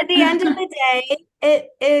priorities. At the end of the day,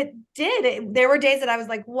 it did. There were days that I was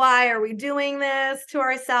like, why are we doing this to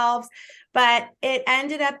ourselves? But it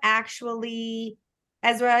ended up actually,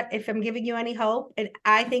 Ezra, if I'm giving you any hope,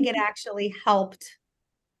 I think it actually helped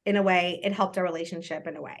in a way. It helped our relationship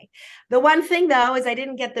in a way. The one thing though, is I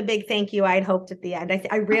didn't get the big thank you I'd hoped at the end.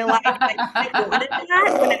 I realized I wanted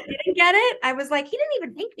that. When I didn't get it, I was like, he didn't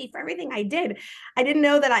even thank me for everything I did. I didn't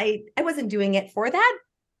know that I wasn't doing it for that,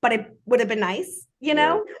 but it would have been nice,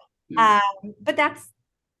 Yeah. But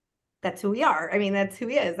that's who we are. I mean, that's who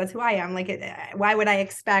he is. That's who I am. Like, why would I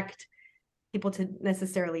expect people to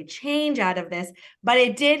necessarily change out of this? But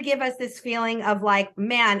it did give us this feeling of like,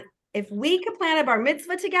 man, if we could plan a bar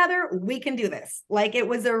mitzvah together, we can do this. Like, it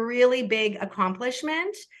was a really big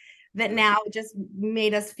accomplishment that now just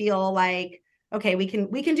made us feel like, okay, we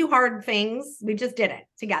can do hard things. We just did it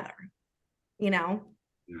together, Yeah.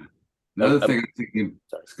 Another thing I'm thinking,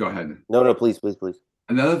 go ahead. No, please.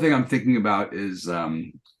 Another thing I'm thinking about is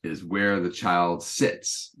where the child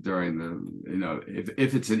sits during the,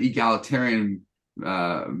 if it's an egalitarian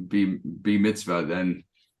B-Mitzvah,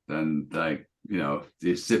 then like,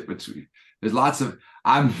 they sit between. There's lots of.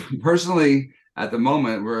 I'm personally at the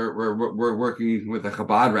moment we're working with a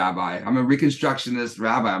Chabad rabbi. I'm a Reconstructionist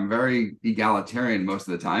rabbi. I'm very egalitarian most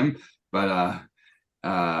of the time, but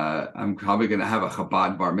I'm probably going to have a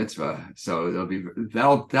Chabad bar mitzvah, so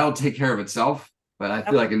that'll take care of itself. But I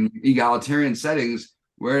feel like in egalitarian settings,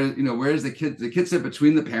 where's the kid sit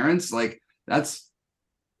between the parents, like that's.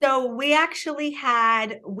 So we actually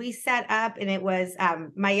we set up, and it was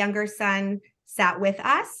my younger son sat with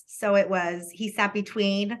us. So he sat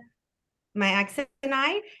between my ex and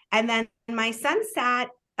I, and then my son sat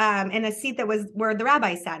in a seat that was where the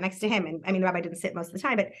rabbi sat next to him. And I mean, the rabbi didn't sit most of the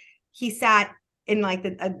time, but he sat in like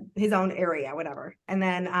his own area, whatever. And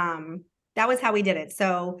then that was how we did it.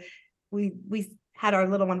 So we had our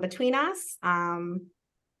little one between us.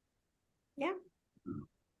 Yeah.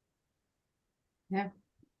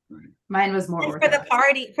 Mine was more for the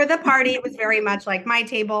party. For the party, it was very much like my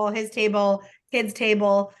table, his table, kids'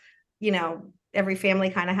 table. Every family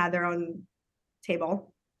kind of had their own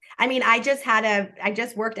table. I mean, I just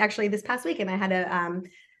worked actually this past week, and I had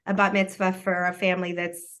a bat mitzvah for a family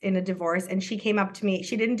that's in a divorce, and she came up to me.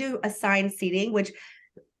 She didn't do assigned seating, which,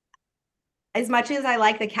 as much as I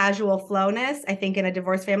like the casual flowness, I think in a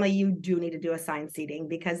divorce family, you do need to do assigned seating,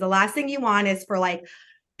 because the last thing you want is for like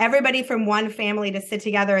everybody from one family to sit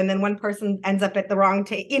together, and then one person ends up at the wrong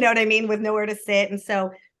table, you know what I mean, with nowhere to sit. And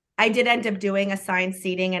so I did end up doing assigned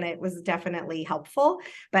seating, and it was definitely helpful.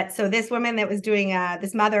 But so this woman that was doing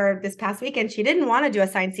this mother this past weekend, she didn't want to do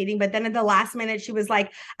assigned seating, but then at the last minute, she was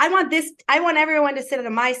like, I want everyone to sit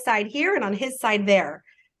on my side here and on his side there.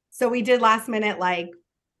 So we did last minute, like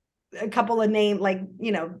a couple of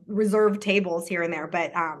reserved tables here and there.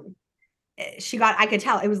 But I could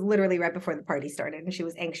tell it was literally right before the party started, and she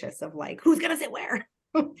was anxious of like, who's going to sit where?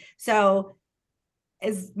 So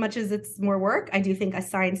as much as it's more work, I do think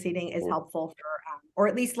assigned seating is helpful for, or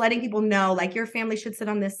at least letting people know, like, your family should sit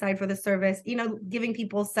on this side for the service, giving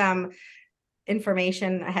people some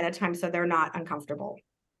information ahead of time so they're not uncomfortable.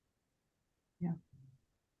 Yeah.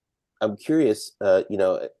 I'm curious,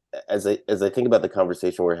 as I think about the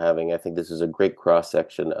conversation we're having, I think this is a great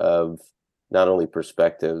cross-section of not only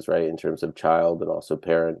perspectives, right, in terms of child and also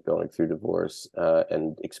parent going through divorce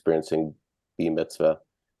and experiencing B-Mitzvah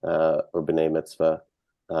or Bnai Mitzvah,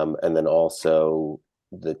 and then also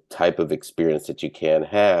the type of experience that you can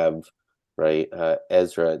have, right?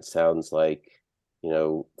 Ezra, it sounds like,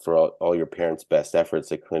 for all your parents' best efforts,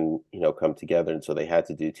 they couldn't, come together. And so they had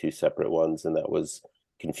to do two separate ones. And that was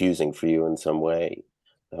confusing for you in some way.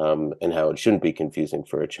 And how it shouldn't be confusing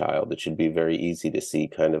for a child. It should be very easy to see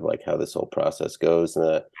kind of like how this whole process goes. And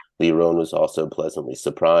that Leeron was also pleasantly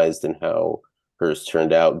surprised in how hers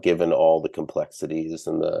turned out, given all the complexities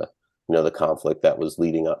and the conflict that was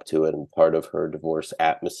leading up to it and part of her divorce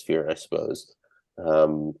atmosphere, I suppose.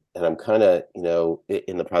 And I'm kind of,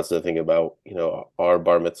 in the process of thinking about, our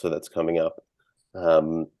bar mitzvah that's coming up.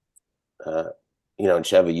 And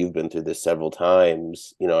Sheva, you've been through this several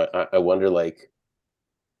times. I wonder, like,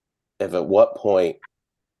 if at what point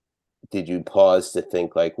did you pause to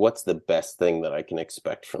think, like, what's the best thing that I can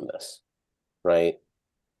expect from this, right?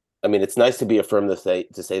 I mean, it's nice to be affirmed to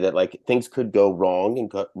say that, like, things could go wrong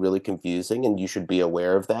and get really confusing, and you should be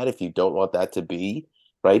aware of that if you don't want that to be,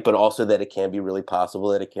 right? But also that it can be really possible,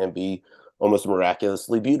 that it can be almost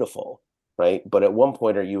miraculously beautiful, right? But at one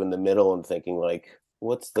point, are you in the middle and thinking, like,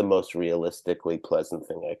 what's the most realistically pleasant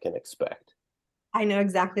thing I can expect? I know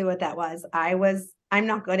exactly what that was. I'm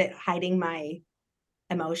not good at hiding my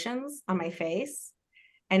emotions on my face.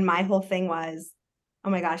 And my whole thing was, oh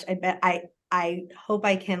my gosh, I hope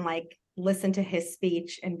I can, like, listen to his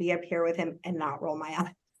speech and be up here with him and not roll my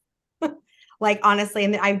eyes. Like, honestly,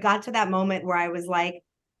 and I got to that moment where I was like,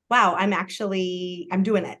 wow, I'm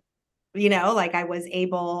doing it. Like, I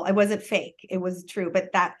wasn't fake. It was true.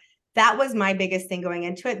 But that was my biggest thing going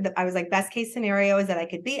into it. I was like, best case scenario is that I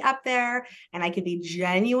could be up there and I could be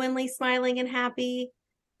genuinely smiling and happy,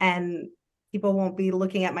 and people won't be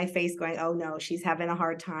looking at my face going, oh no, she's having a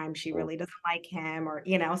hard time. She really doesn't like him, or,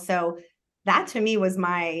 so that to me was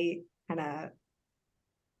my kind of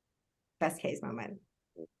best case moment.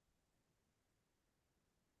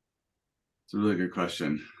 It's a really good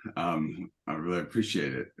question. I really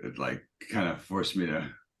appreciate it. It, like, kind of forced me to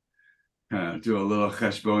kind of do a little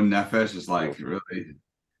cheshbon nefesh, just like really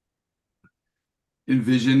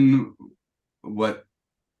envision what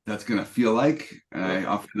that's going to feel like. And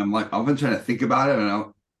I'm often trying to think about it, and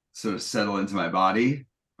I'll sort of settle into my body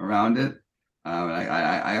around it. And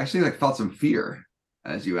I actually, like, felt some fear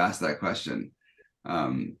as you asked that question.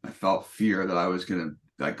 I felt fear that I was going to,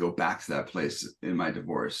 like, go back to that place in my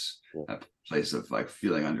divorce, that place of, like,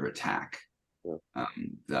 feeling under attack.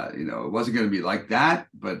 That, it wasn't going to be like that,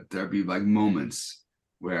 but there'd be, like, moments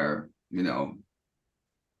where,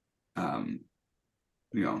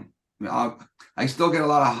 I still get a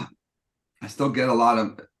lot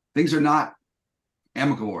of things are not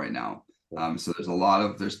amicable right now. So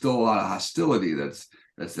there's still a lot of hostility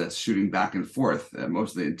that's shooting back and forth,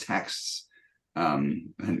 mostly in texts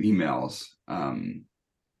and emails.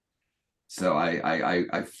 So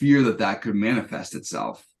I fear that could manifest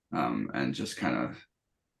itself, and just kind of,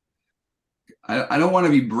 I don't want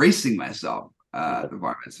to be bracing myself the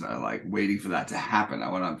bar mitzvah, like, waiting for that to happen. I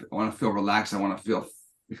want to feel relaxed. I want to feel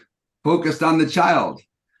focused on the child.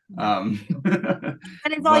 And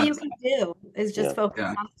it's all you can do is just focus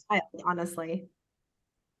on the child, honestly.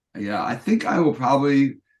 Yeah, I think I will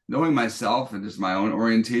probably, knowing myself and just my own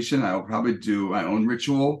orientation, I will probably do my own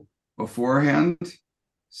ritual beforehand,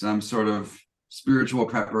 some sort of spiritual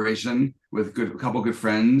preparation with a couple good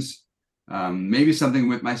friends, maybe something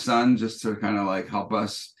with my son, just to kind of, like, help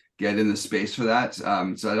us get in the space for that.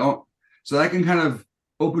 So I can kind of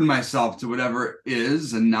open myself to whatever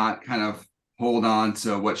is and not kind of hold on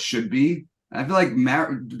to what should be. And I feel like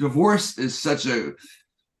divorce is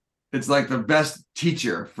it's like the best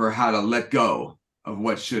teacher for how to let go of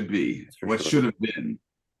what should be, what should have been.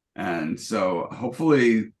 And so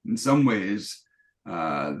hopefully in some ways,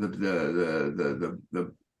 the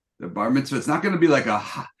bar mitzvah, it's not going to be like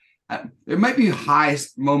There might be high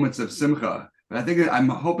moments of simcha, but I think I'm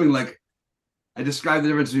hoping, like I described the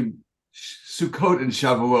difference between Sukkot and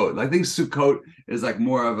Shavuot. I think Sukkot is like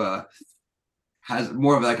has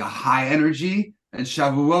more of like a high energy, and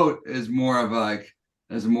Shavuot is more of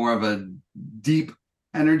a deep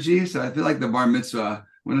energy. So I feel like the bar mitzvah,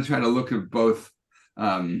 I'm going to try to look at both,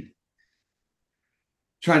 try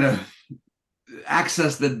to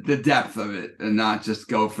access the depth of it and not just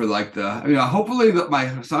go for like hopefully that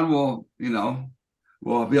my son will be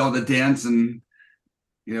able to dance and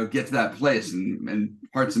get to that place, and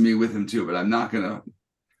parts of me with him too, but I'm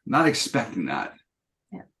not expecting that.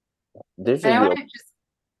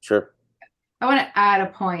 Sure. I want to add a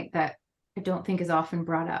point that I don't think is often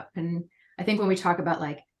brought up. And I think when we talk about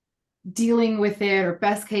like dealing with it or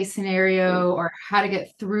best case scenario or how to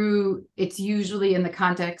get through, it's usually in the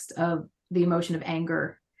context of the emotion of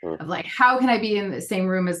anger, of like, how can I be in the same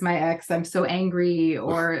room as my ex? I'm so angry,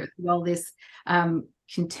 or all this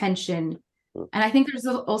contention. And I think there's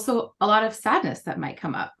also a lot of sadness that might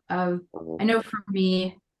come up. I know for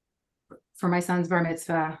me, for my son's bar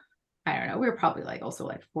mitzvah, I don't know, we were probably like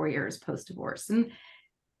 4 years post-divorce.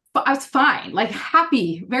 But I was fine, like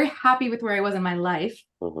happy, very happy with where I was in my life.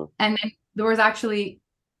 And then there was actually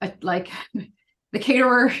the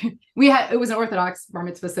caterer, it was an Orthodox bar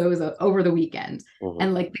mitzvah, so it was over the weekend.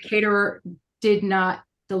 And like the caterer did not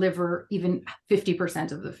deliver even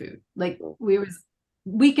 50% of the food. Like we was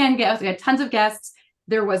weekend guests, we had tons of guests,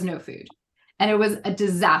 there was no food. And it was a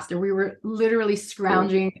disaster. We were literally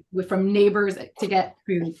scrounging from neighbors to get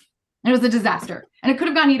food. And it was a disaster. And it could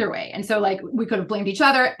have gone either way. And so like we could have blamed each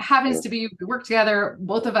other. It happens to be, we work together.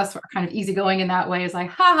 Both of us are kind of easygoing in that way. It's like,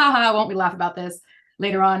 ha ha ha, won't we laugh about this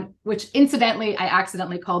later on? Which incidentally, I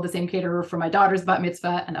accidentally called the same caterer for my daughter's bat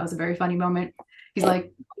mitzvah. And that was a very funny moment. He's like,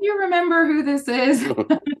 do you remember who this is?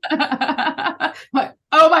 Like,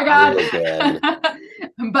 oh my God.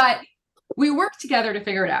 But we worked together to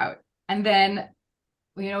figure it out. And then,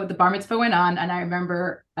 the bar mitzvah went on. And I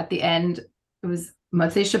remember at the end, it was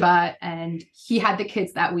Motzei Shabbat, and he had the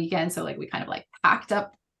kids that weekend. So like we kind of like packed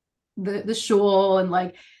up the shul, and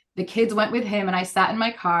like the kids went with him, and I sat in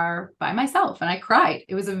my car by myself and I cried.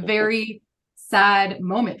 It was a very sad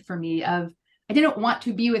moment for me I didn't want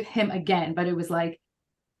to be with him again, but it was like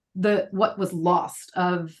what was lost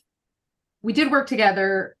we did work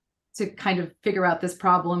together to kind of figure out this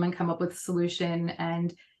problem and come up with a solution.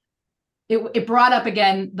 And it brought up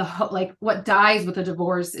again like what dies with a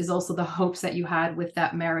divorce is also the hopes that you had with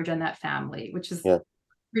that marriage and that family, which is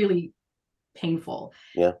really painful.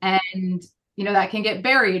 And that can get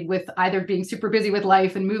buried with either being super busy with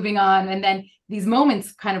life and moving on, and then these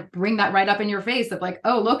moments kind of bring that right up in your face of like,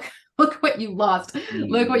 oh, look what you lost,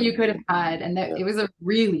 look what you could have had. And that it was a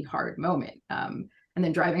really hard moment. And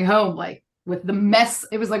then driving home, like with the mess,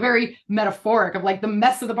 it was like very metaphoric of like the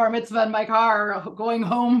mess of the bar mitzvah in my car, going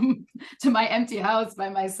home to my empty house by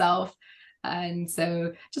myself. And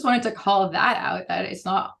so just wanted to call that out, that it's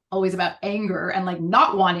not always about anger and like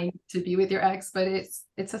not wanting to be with your ex, but it's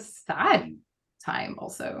a sad time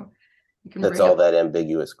also. That's all that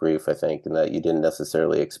ambiguous grief, I think, and that you didn't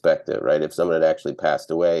necessarily expect it, right? If someone had actually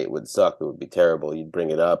passed away, it would suck. It would be terrible. You'd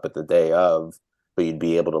bring it up at the day of, but you'd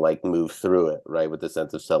be able to like move through it, right? With the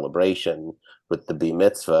sense of celebration. With the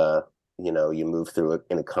B-Mitzvah, you move through it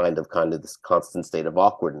in a kind of this constant state of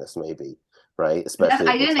awkwardness, maybe, right? Especially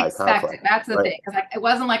I didn't expect it. That's the thing. Because it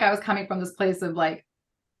wasn't like I was coming from this place of like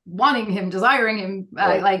wanting him, desiring him.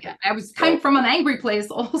 Like I was coming from an angry place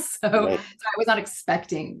also. So I was not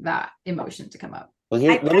expecting that emotion to come up. Well,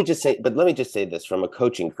 let me just say this from a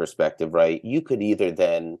coaching perspective, right? You could either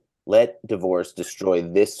then let divorce destroy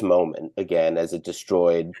this moment again, as it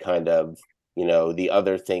destroyed kind of, the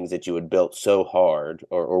other things that you had built so hard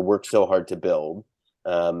or worked so hard to build.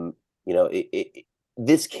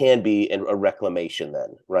 This can be a reclamation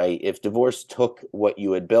then, right? If divorce took what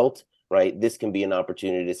you had built, right, this can be an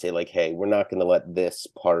opportunity to say like, hey, we're not going to let this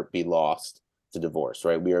part be lost to divorce,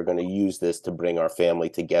 right? We are going to use this to bring our family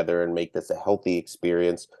together and make this a healthy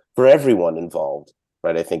experience for everyone involved,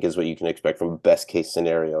 right? I think is what you can expect from a best case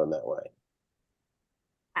scenario in that way.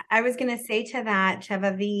 I was going to say to that,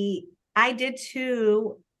 Cheva, I did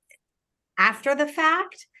too, after the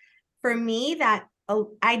fact, for me, that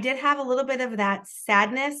I did have a little bit of that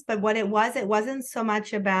sadness, but what it wasn't so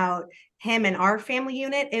much about him and our family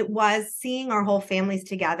unit. It was seeing our whole families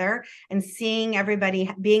together and seeing everybody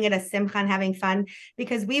being at a simcha and having fun,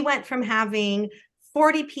 because we went from having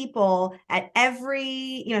 40 people at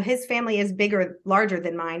every, his family is larger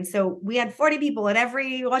than mine. So we had 40 people at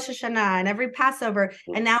every Rosh Hashanah and every Passover.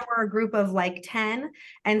 And now we're a group of like 10.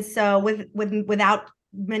 And so without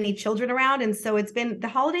many children around. And so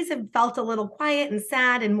the holidays have felt a little quiet and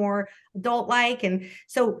sad and more adult-like. And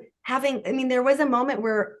so there was a moment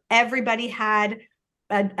where everybody had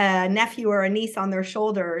a nephew or a niece on their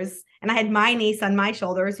shoulders, and I had my niece on my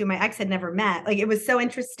shoulders who my ex had never met. Like, it was so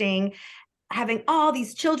interesting having all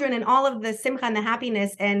these children and all of the simcha and the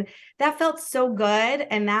happiness, and that felt so good.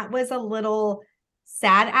 And that was a little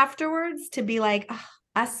sad afterwards to be like, oh,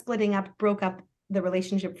 us splitting up broke up the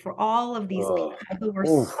relationship for all of these people who were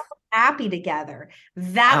so happy together.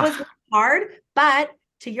 That was hard. But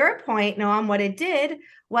to your point, Noam, what it did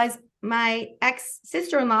was my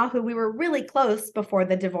ex-sister-in-law, who we were really close before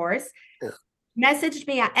the divorce, messaged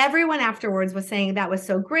me. Everyone afterwards was saying that was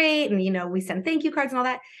so great. And, we sent thank you cards and all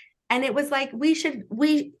that. And it was like,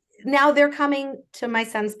 now they're coming to my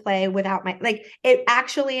son's play without it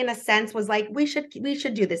actually, in a sense, was like, we should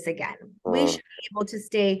do this again. We should be able to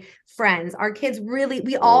stay friends. Our kids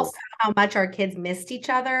we all saw how much our kids missed each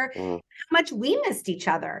other, how much we missed each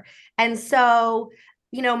other. And so,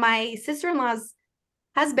 my sister-in-law's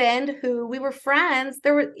husband, who we were friends,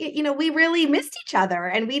 we really missed each other,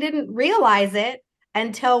 and we didn't realize it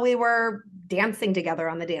until we were dancing together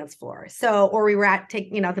on the dance floor. Or we were at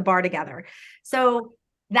the bar together. So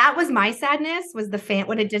that was my sadness, was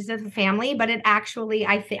what it did to the family. But it actually,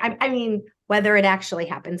 whether it actually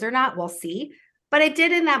happens or not, we'll see. But it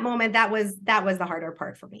did in that moment. That was the harder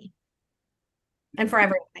part for me, and for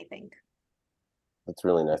everyone, I think. It's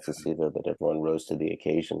really nice to see, though, that everyone rose to the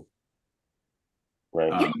occasion.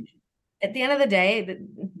 Right. At the end of the day,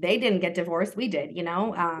 they didn't get divorced. We did,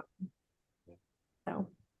 So, what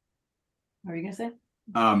were you gonna say?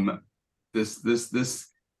 This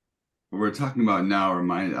we're talking about now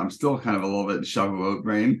I'm still kind of a little bit in Shavuot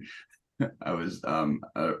brain. I was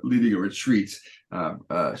leading a retreat,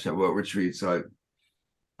 Shavuot retreat. So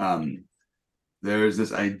there's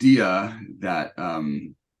this idea that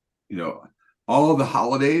all of the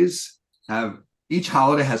holidays each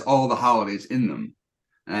holiday has all the holidays in them.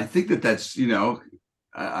 And I think that's,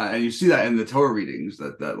 and you see that in the Torah readings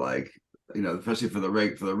that like, especially for the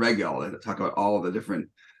regel, they talk about all the different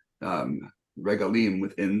regalim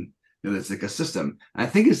within, it's like a system. And I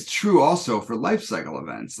think it's true also for life cycle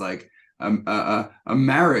events. Like a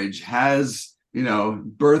marriage has,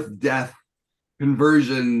 birth, death,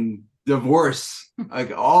 conversion, divorce,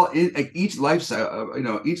 like each life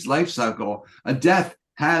cycle, a death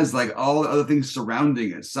has like all the other things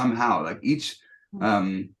surrounding it somehow. Like each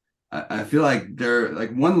I feel like they're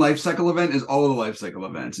like one life cycle event is all the life cycle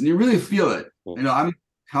events, and you really feel it. I'm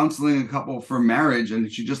counseling a couple for marriage,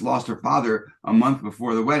 and she just lost her father a month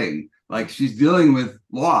before the wedding. Like, she's dealing with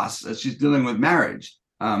loss as she's dealing with marriage.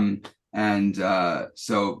 So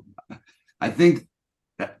I think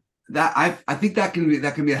I think that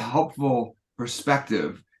can be a helpful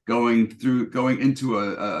perspective going into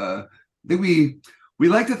I think we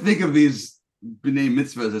like to think of these Bnai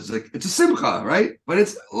Mitzvahs as like, it's a simcha, right? But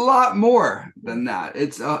it's a lot more than that.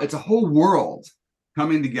 It's a whole world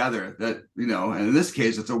coming together that, and in this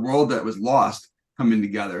case, it's a world that was lost coming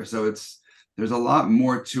together. So there's a lot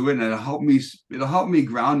more to it, and it'll help me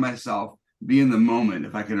ground myself, be in the moment,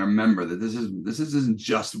 if I can remember that this isn't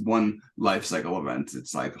just one life cycle event.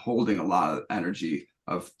 It's like holding a lot of energy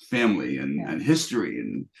of family and history,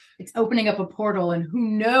 and it's opening up a portal, and who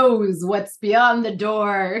knows what's beyond the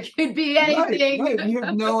door. It could be anything. Right. You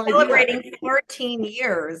have no idea. Celebrating 13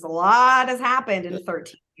 years. A lot has happened in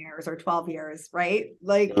 13 years or 12 years, right?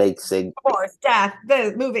 Like divorce, death,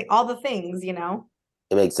 the moving, all the things, It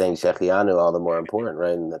makes saying Shechianu all the more important,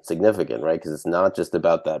 right? And that's significant, right? Because it's not just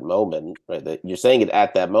about that moment, right? That you're saying it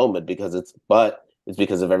at that moment because it's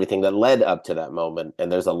because of everything that led up to that moment.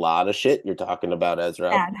 And there's a lot of shit you're talking about,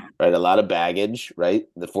 Ezra, right? A lot of baggage, right?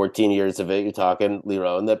 The 14 years of it you're talking,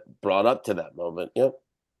 Leeron, that brought up to that moment. Yep.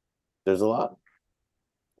 There's a lot.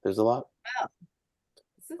 Wow.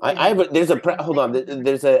 There's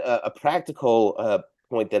a practical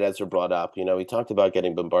point that Ezra brought up. He talked about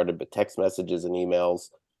getting bombarded with text messages and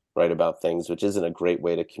emails, right, about things, which isn't a great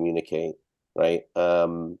way to communicate. Right.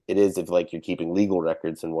 It is if like you're keeping legal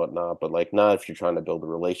records and whatnot, but like not if you're trying to build a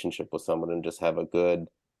relationship with someone and just have a good,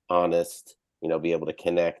 honest, be able to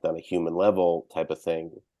connect on a human level type of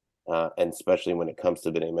thing. And especially when it comes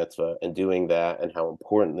to Bnai Mitzvah and doing that and how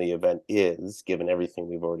important the event is, given everything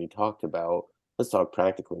we've already talked about. Let's talk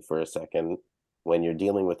practically for a second. When you're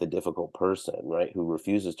dealing with a difficult person, right, who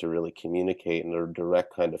refuses to really communicate in a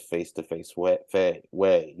direct kind of face-to-face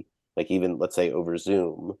way, like even let's say over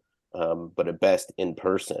Zoom, but at best in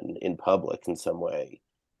person, in public in some way.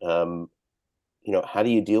 How do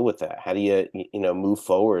you deal with that? How do you, move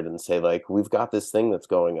forward and say, like, we've got this thing that's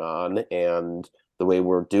going on, and the way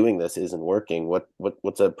we're doing this isn't working.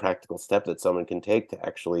 What's a practical step that someone can take to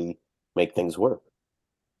actually make things work,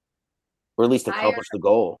 or at least accomplish the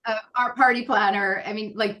goal? Our party planner. I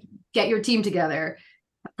mean, like, get your team together.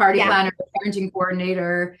 Party planner, parenting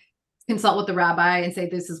coordinator, consult with the rabbi and say,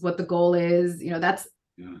 this is what the goal is. That's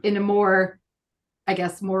in a more, I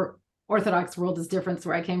guess, more Orthodox world is different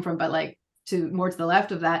where I came from, but like to the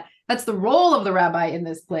left of that, that's the role of the rabbi in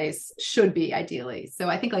this place, should be ideally. So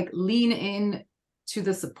I think like lean in to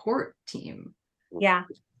the support team. Yeah,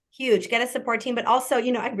 huge. Get a support team. But also,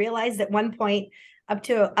 I realized at one point up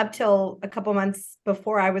till a couple months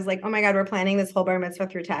before, I was like, oh my God, we're planning this whole bar mitzvah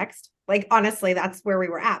through text. Like, honestly, that's where we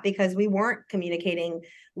were at, because we weren't communicating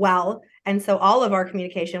well. And so all of our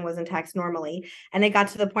communication was in text normally. And it got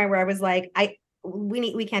to the point where I was like,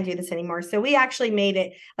 we can't do this anymore. So we actually made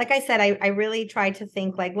it, like I said, I really tried to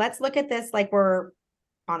think like, let's look at this like we're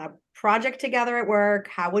on a project together at work.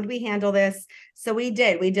 How would we handle this? So we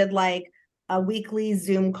did like a weekly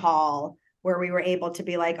Zoom call where we were able to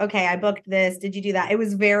be like, okay, I booked this. Did you do that? It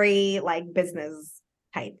was very like business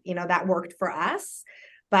type, that worked for us.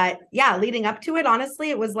 But yeah, leading up to it, honestly,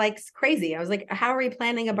 it was like crazy. I was like, how are we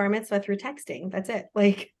planning a bar mitzvah through texting? That's it.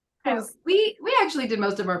 Like, we actually did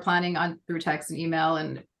most of our planning through text and email,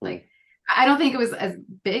 and like, I don't think it was as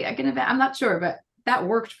big an event. I'm not sure, but that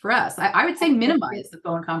worked for us. I would say minimize the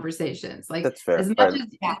phone conversations. Like, that's fair. As much as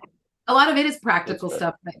a lot of it is practical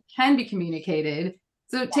stuff that can be communicated.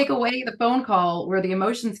 So take away the phone call where the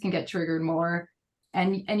emotions can get triggered more,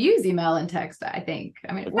 and use email and text. I think.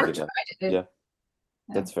 I mean, it worked. Yeah,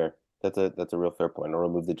 that's fair. That's a real fair point. I'll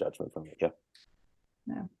remove the judgment from it. Yeah.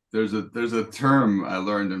 There's a term I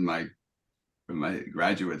learned in my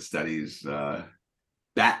graduate studies,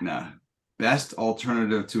 BATNA, best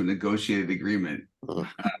alternative to a negotiated agreement.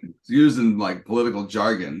 It's used in like political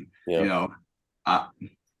jargon. I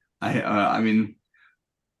mean,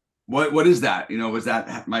 what is that? Was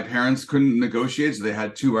that my parents couldn't negotiate, so they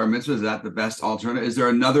had two bar mitzvahs? Is that the best alternative? Is there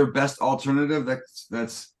another best alternative?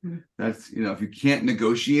 That's if you can't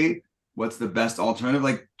negotiate, what's the best alternative?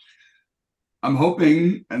 Like, I'm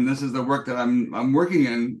hoping, and this is the work that I'm working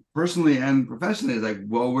in personally and professionally, is like,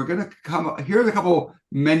 well, we're gonna here's a couple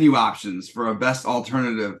menu options for a best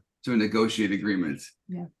alternative to a negotiated agreement.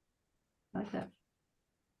 Yeah, I like that.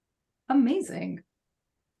 Amazing.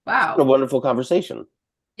 Wow. A wonderful conversation.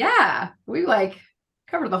 Yeah, we like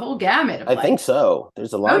covered the whole gamut. I think so.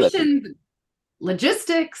 There's a lot of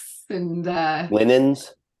logistics and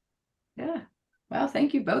linens. Yeah. Well,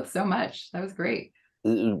 thank you both so much. That was great.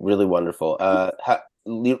 Really wonderful.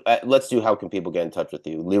 Let's do, how can people get in touch with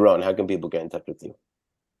you? Leeron, how can people get in touch with you?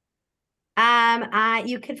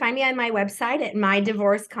 You can find me on my website at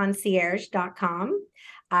mydivorceconcierge.com.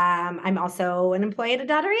 I'm also an employee at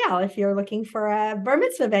Adat Ari if you're looking for a bar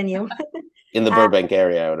mitzvah venue. In the Burbank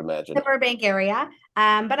area, I would imagine. The Burbank area.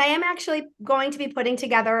 But I am actually going to be putting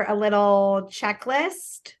together a little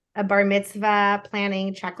checklist, a bar mitzvah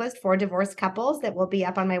planning checklist for divorced couples that will be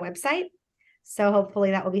up on my website. So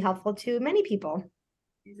hopefully that will be helpful to many people.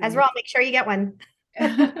 As well, make sure you get one.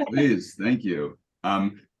 Please, thank you.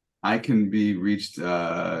 I can be reached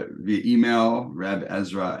via email, Reb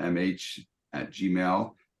Ezra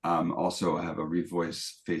MH@gmail. Also, I have a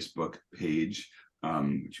ReVoice Facebook page,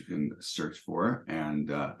 which you can search for.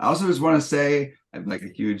 And I also just want to say I've been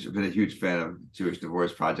a huge fan of Jewish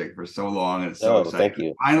Divorce Project for so long, and it's so exciting thank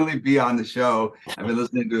you. to finally be on the show. I've been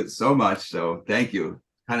listening to it so much, so thank you.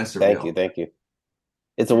 Kind of surreal. Thank you.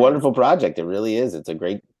 It's a wonderful project. It really is. It's a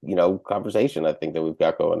great, conversation I think that we've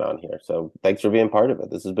got going on here. So thanks for being part of it.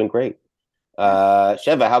 This has been great.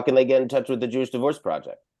 Sheva, how can they get in touch with the Jewish Divorce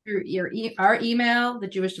Project? Our email, the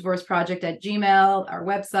Jewish Divorce Project @gmail, our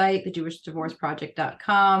website,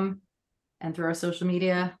 thejewishdivorceproject.com, and through our social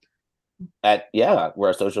media. We're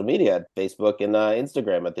our social media at Facebook and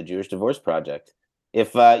Instagram at the Jewish Divorce Project.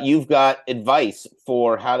 If you've got advice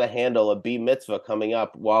for how to handle a B-Mitzvah coming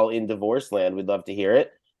up while in Divorceland, we'd love to hear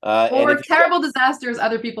it. Or terrible disasters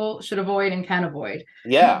other people should avoid and can avoid.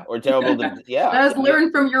 Yeah, or terrible. Let us learn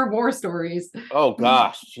from your war stories. Oh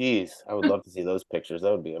gosh, geez, I would love to see those pictures.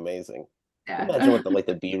 That would be amazing. Yeah. Imagine what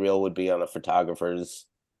the B-reel would be on a photographer's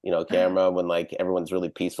camera when everyone's really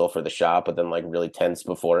peaceful for the shot, but then really tense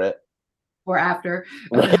before it. Or after.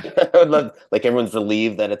 Like everyone's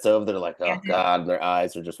relieved that it's over. They're like, oh God, and their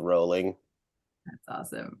eyes are just rolling. That's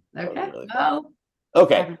awesome. Okay. Really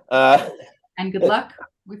okay. And good good. luck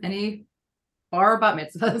with any bar bat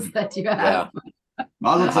mitzvahs that you have.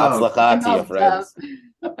 Mazel tov. Hatzlacha to you, friends.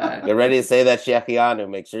 Get ready to say that Shechianu.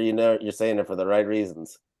 Make sure you're saying it for the right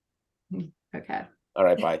reasons. Okay. All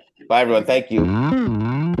right, bye. Bye, everyone. Thank you.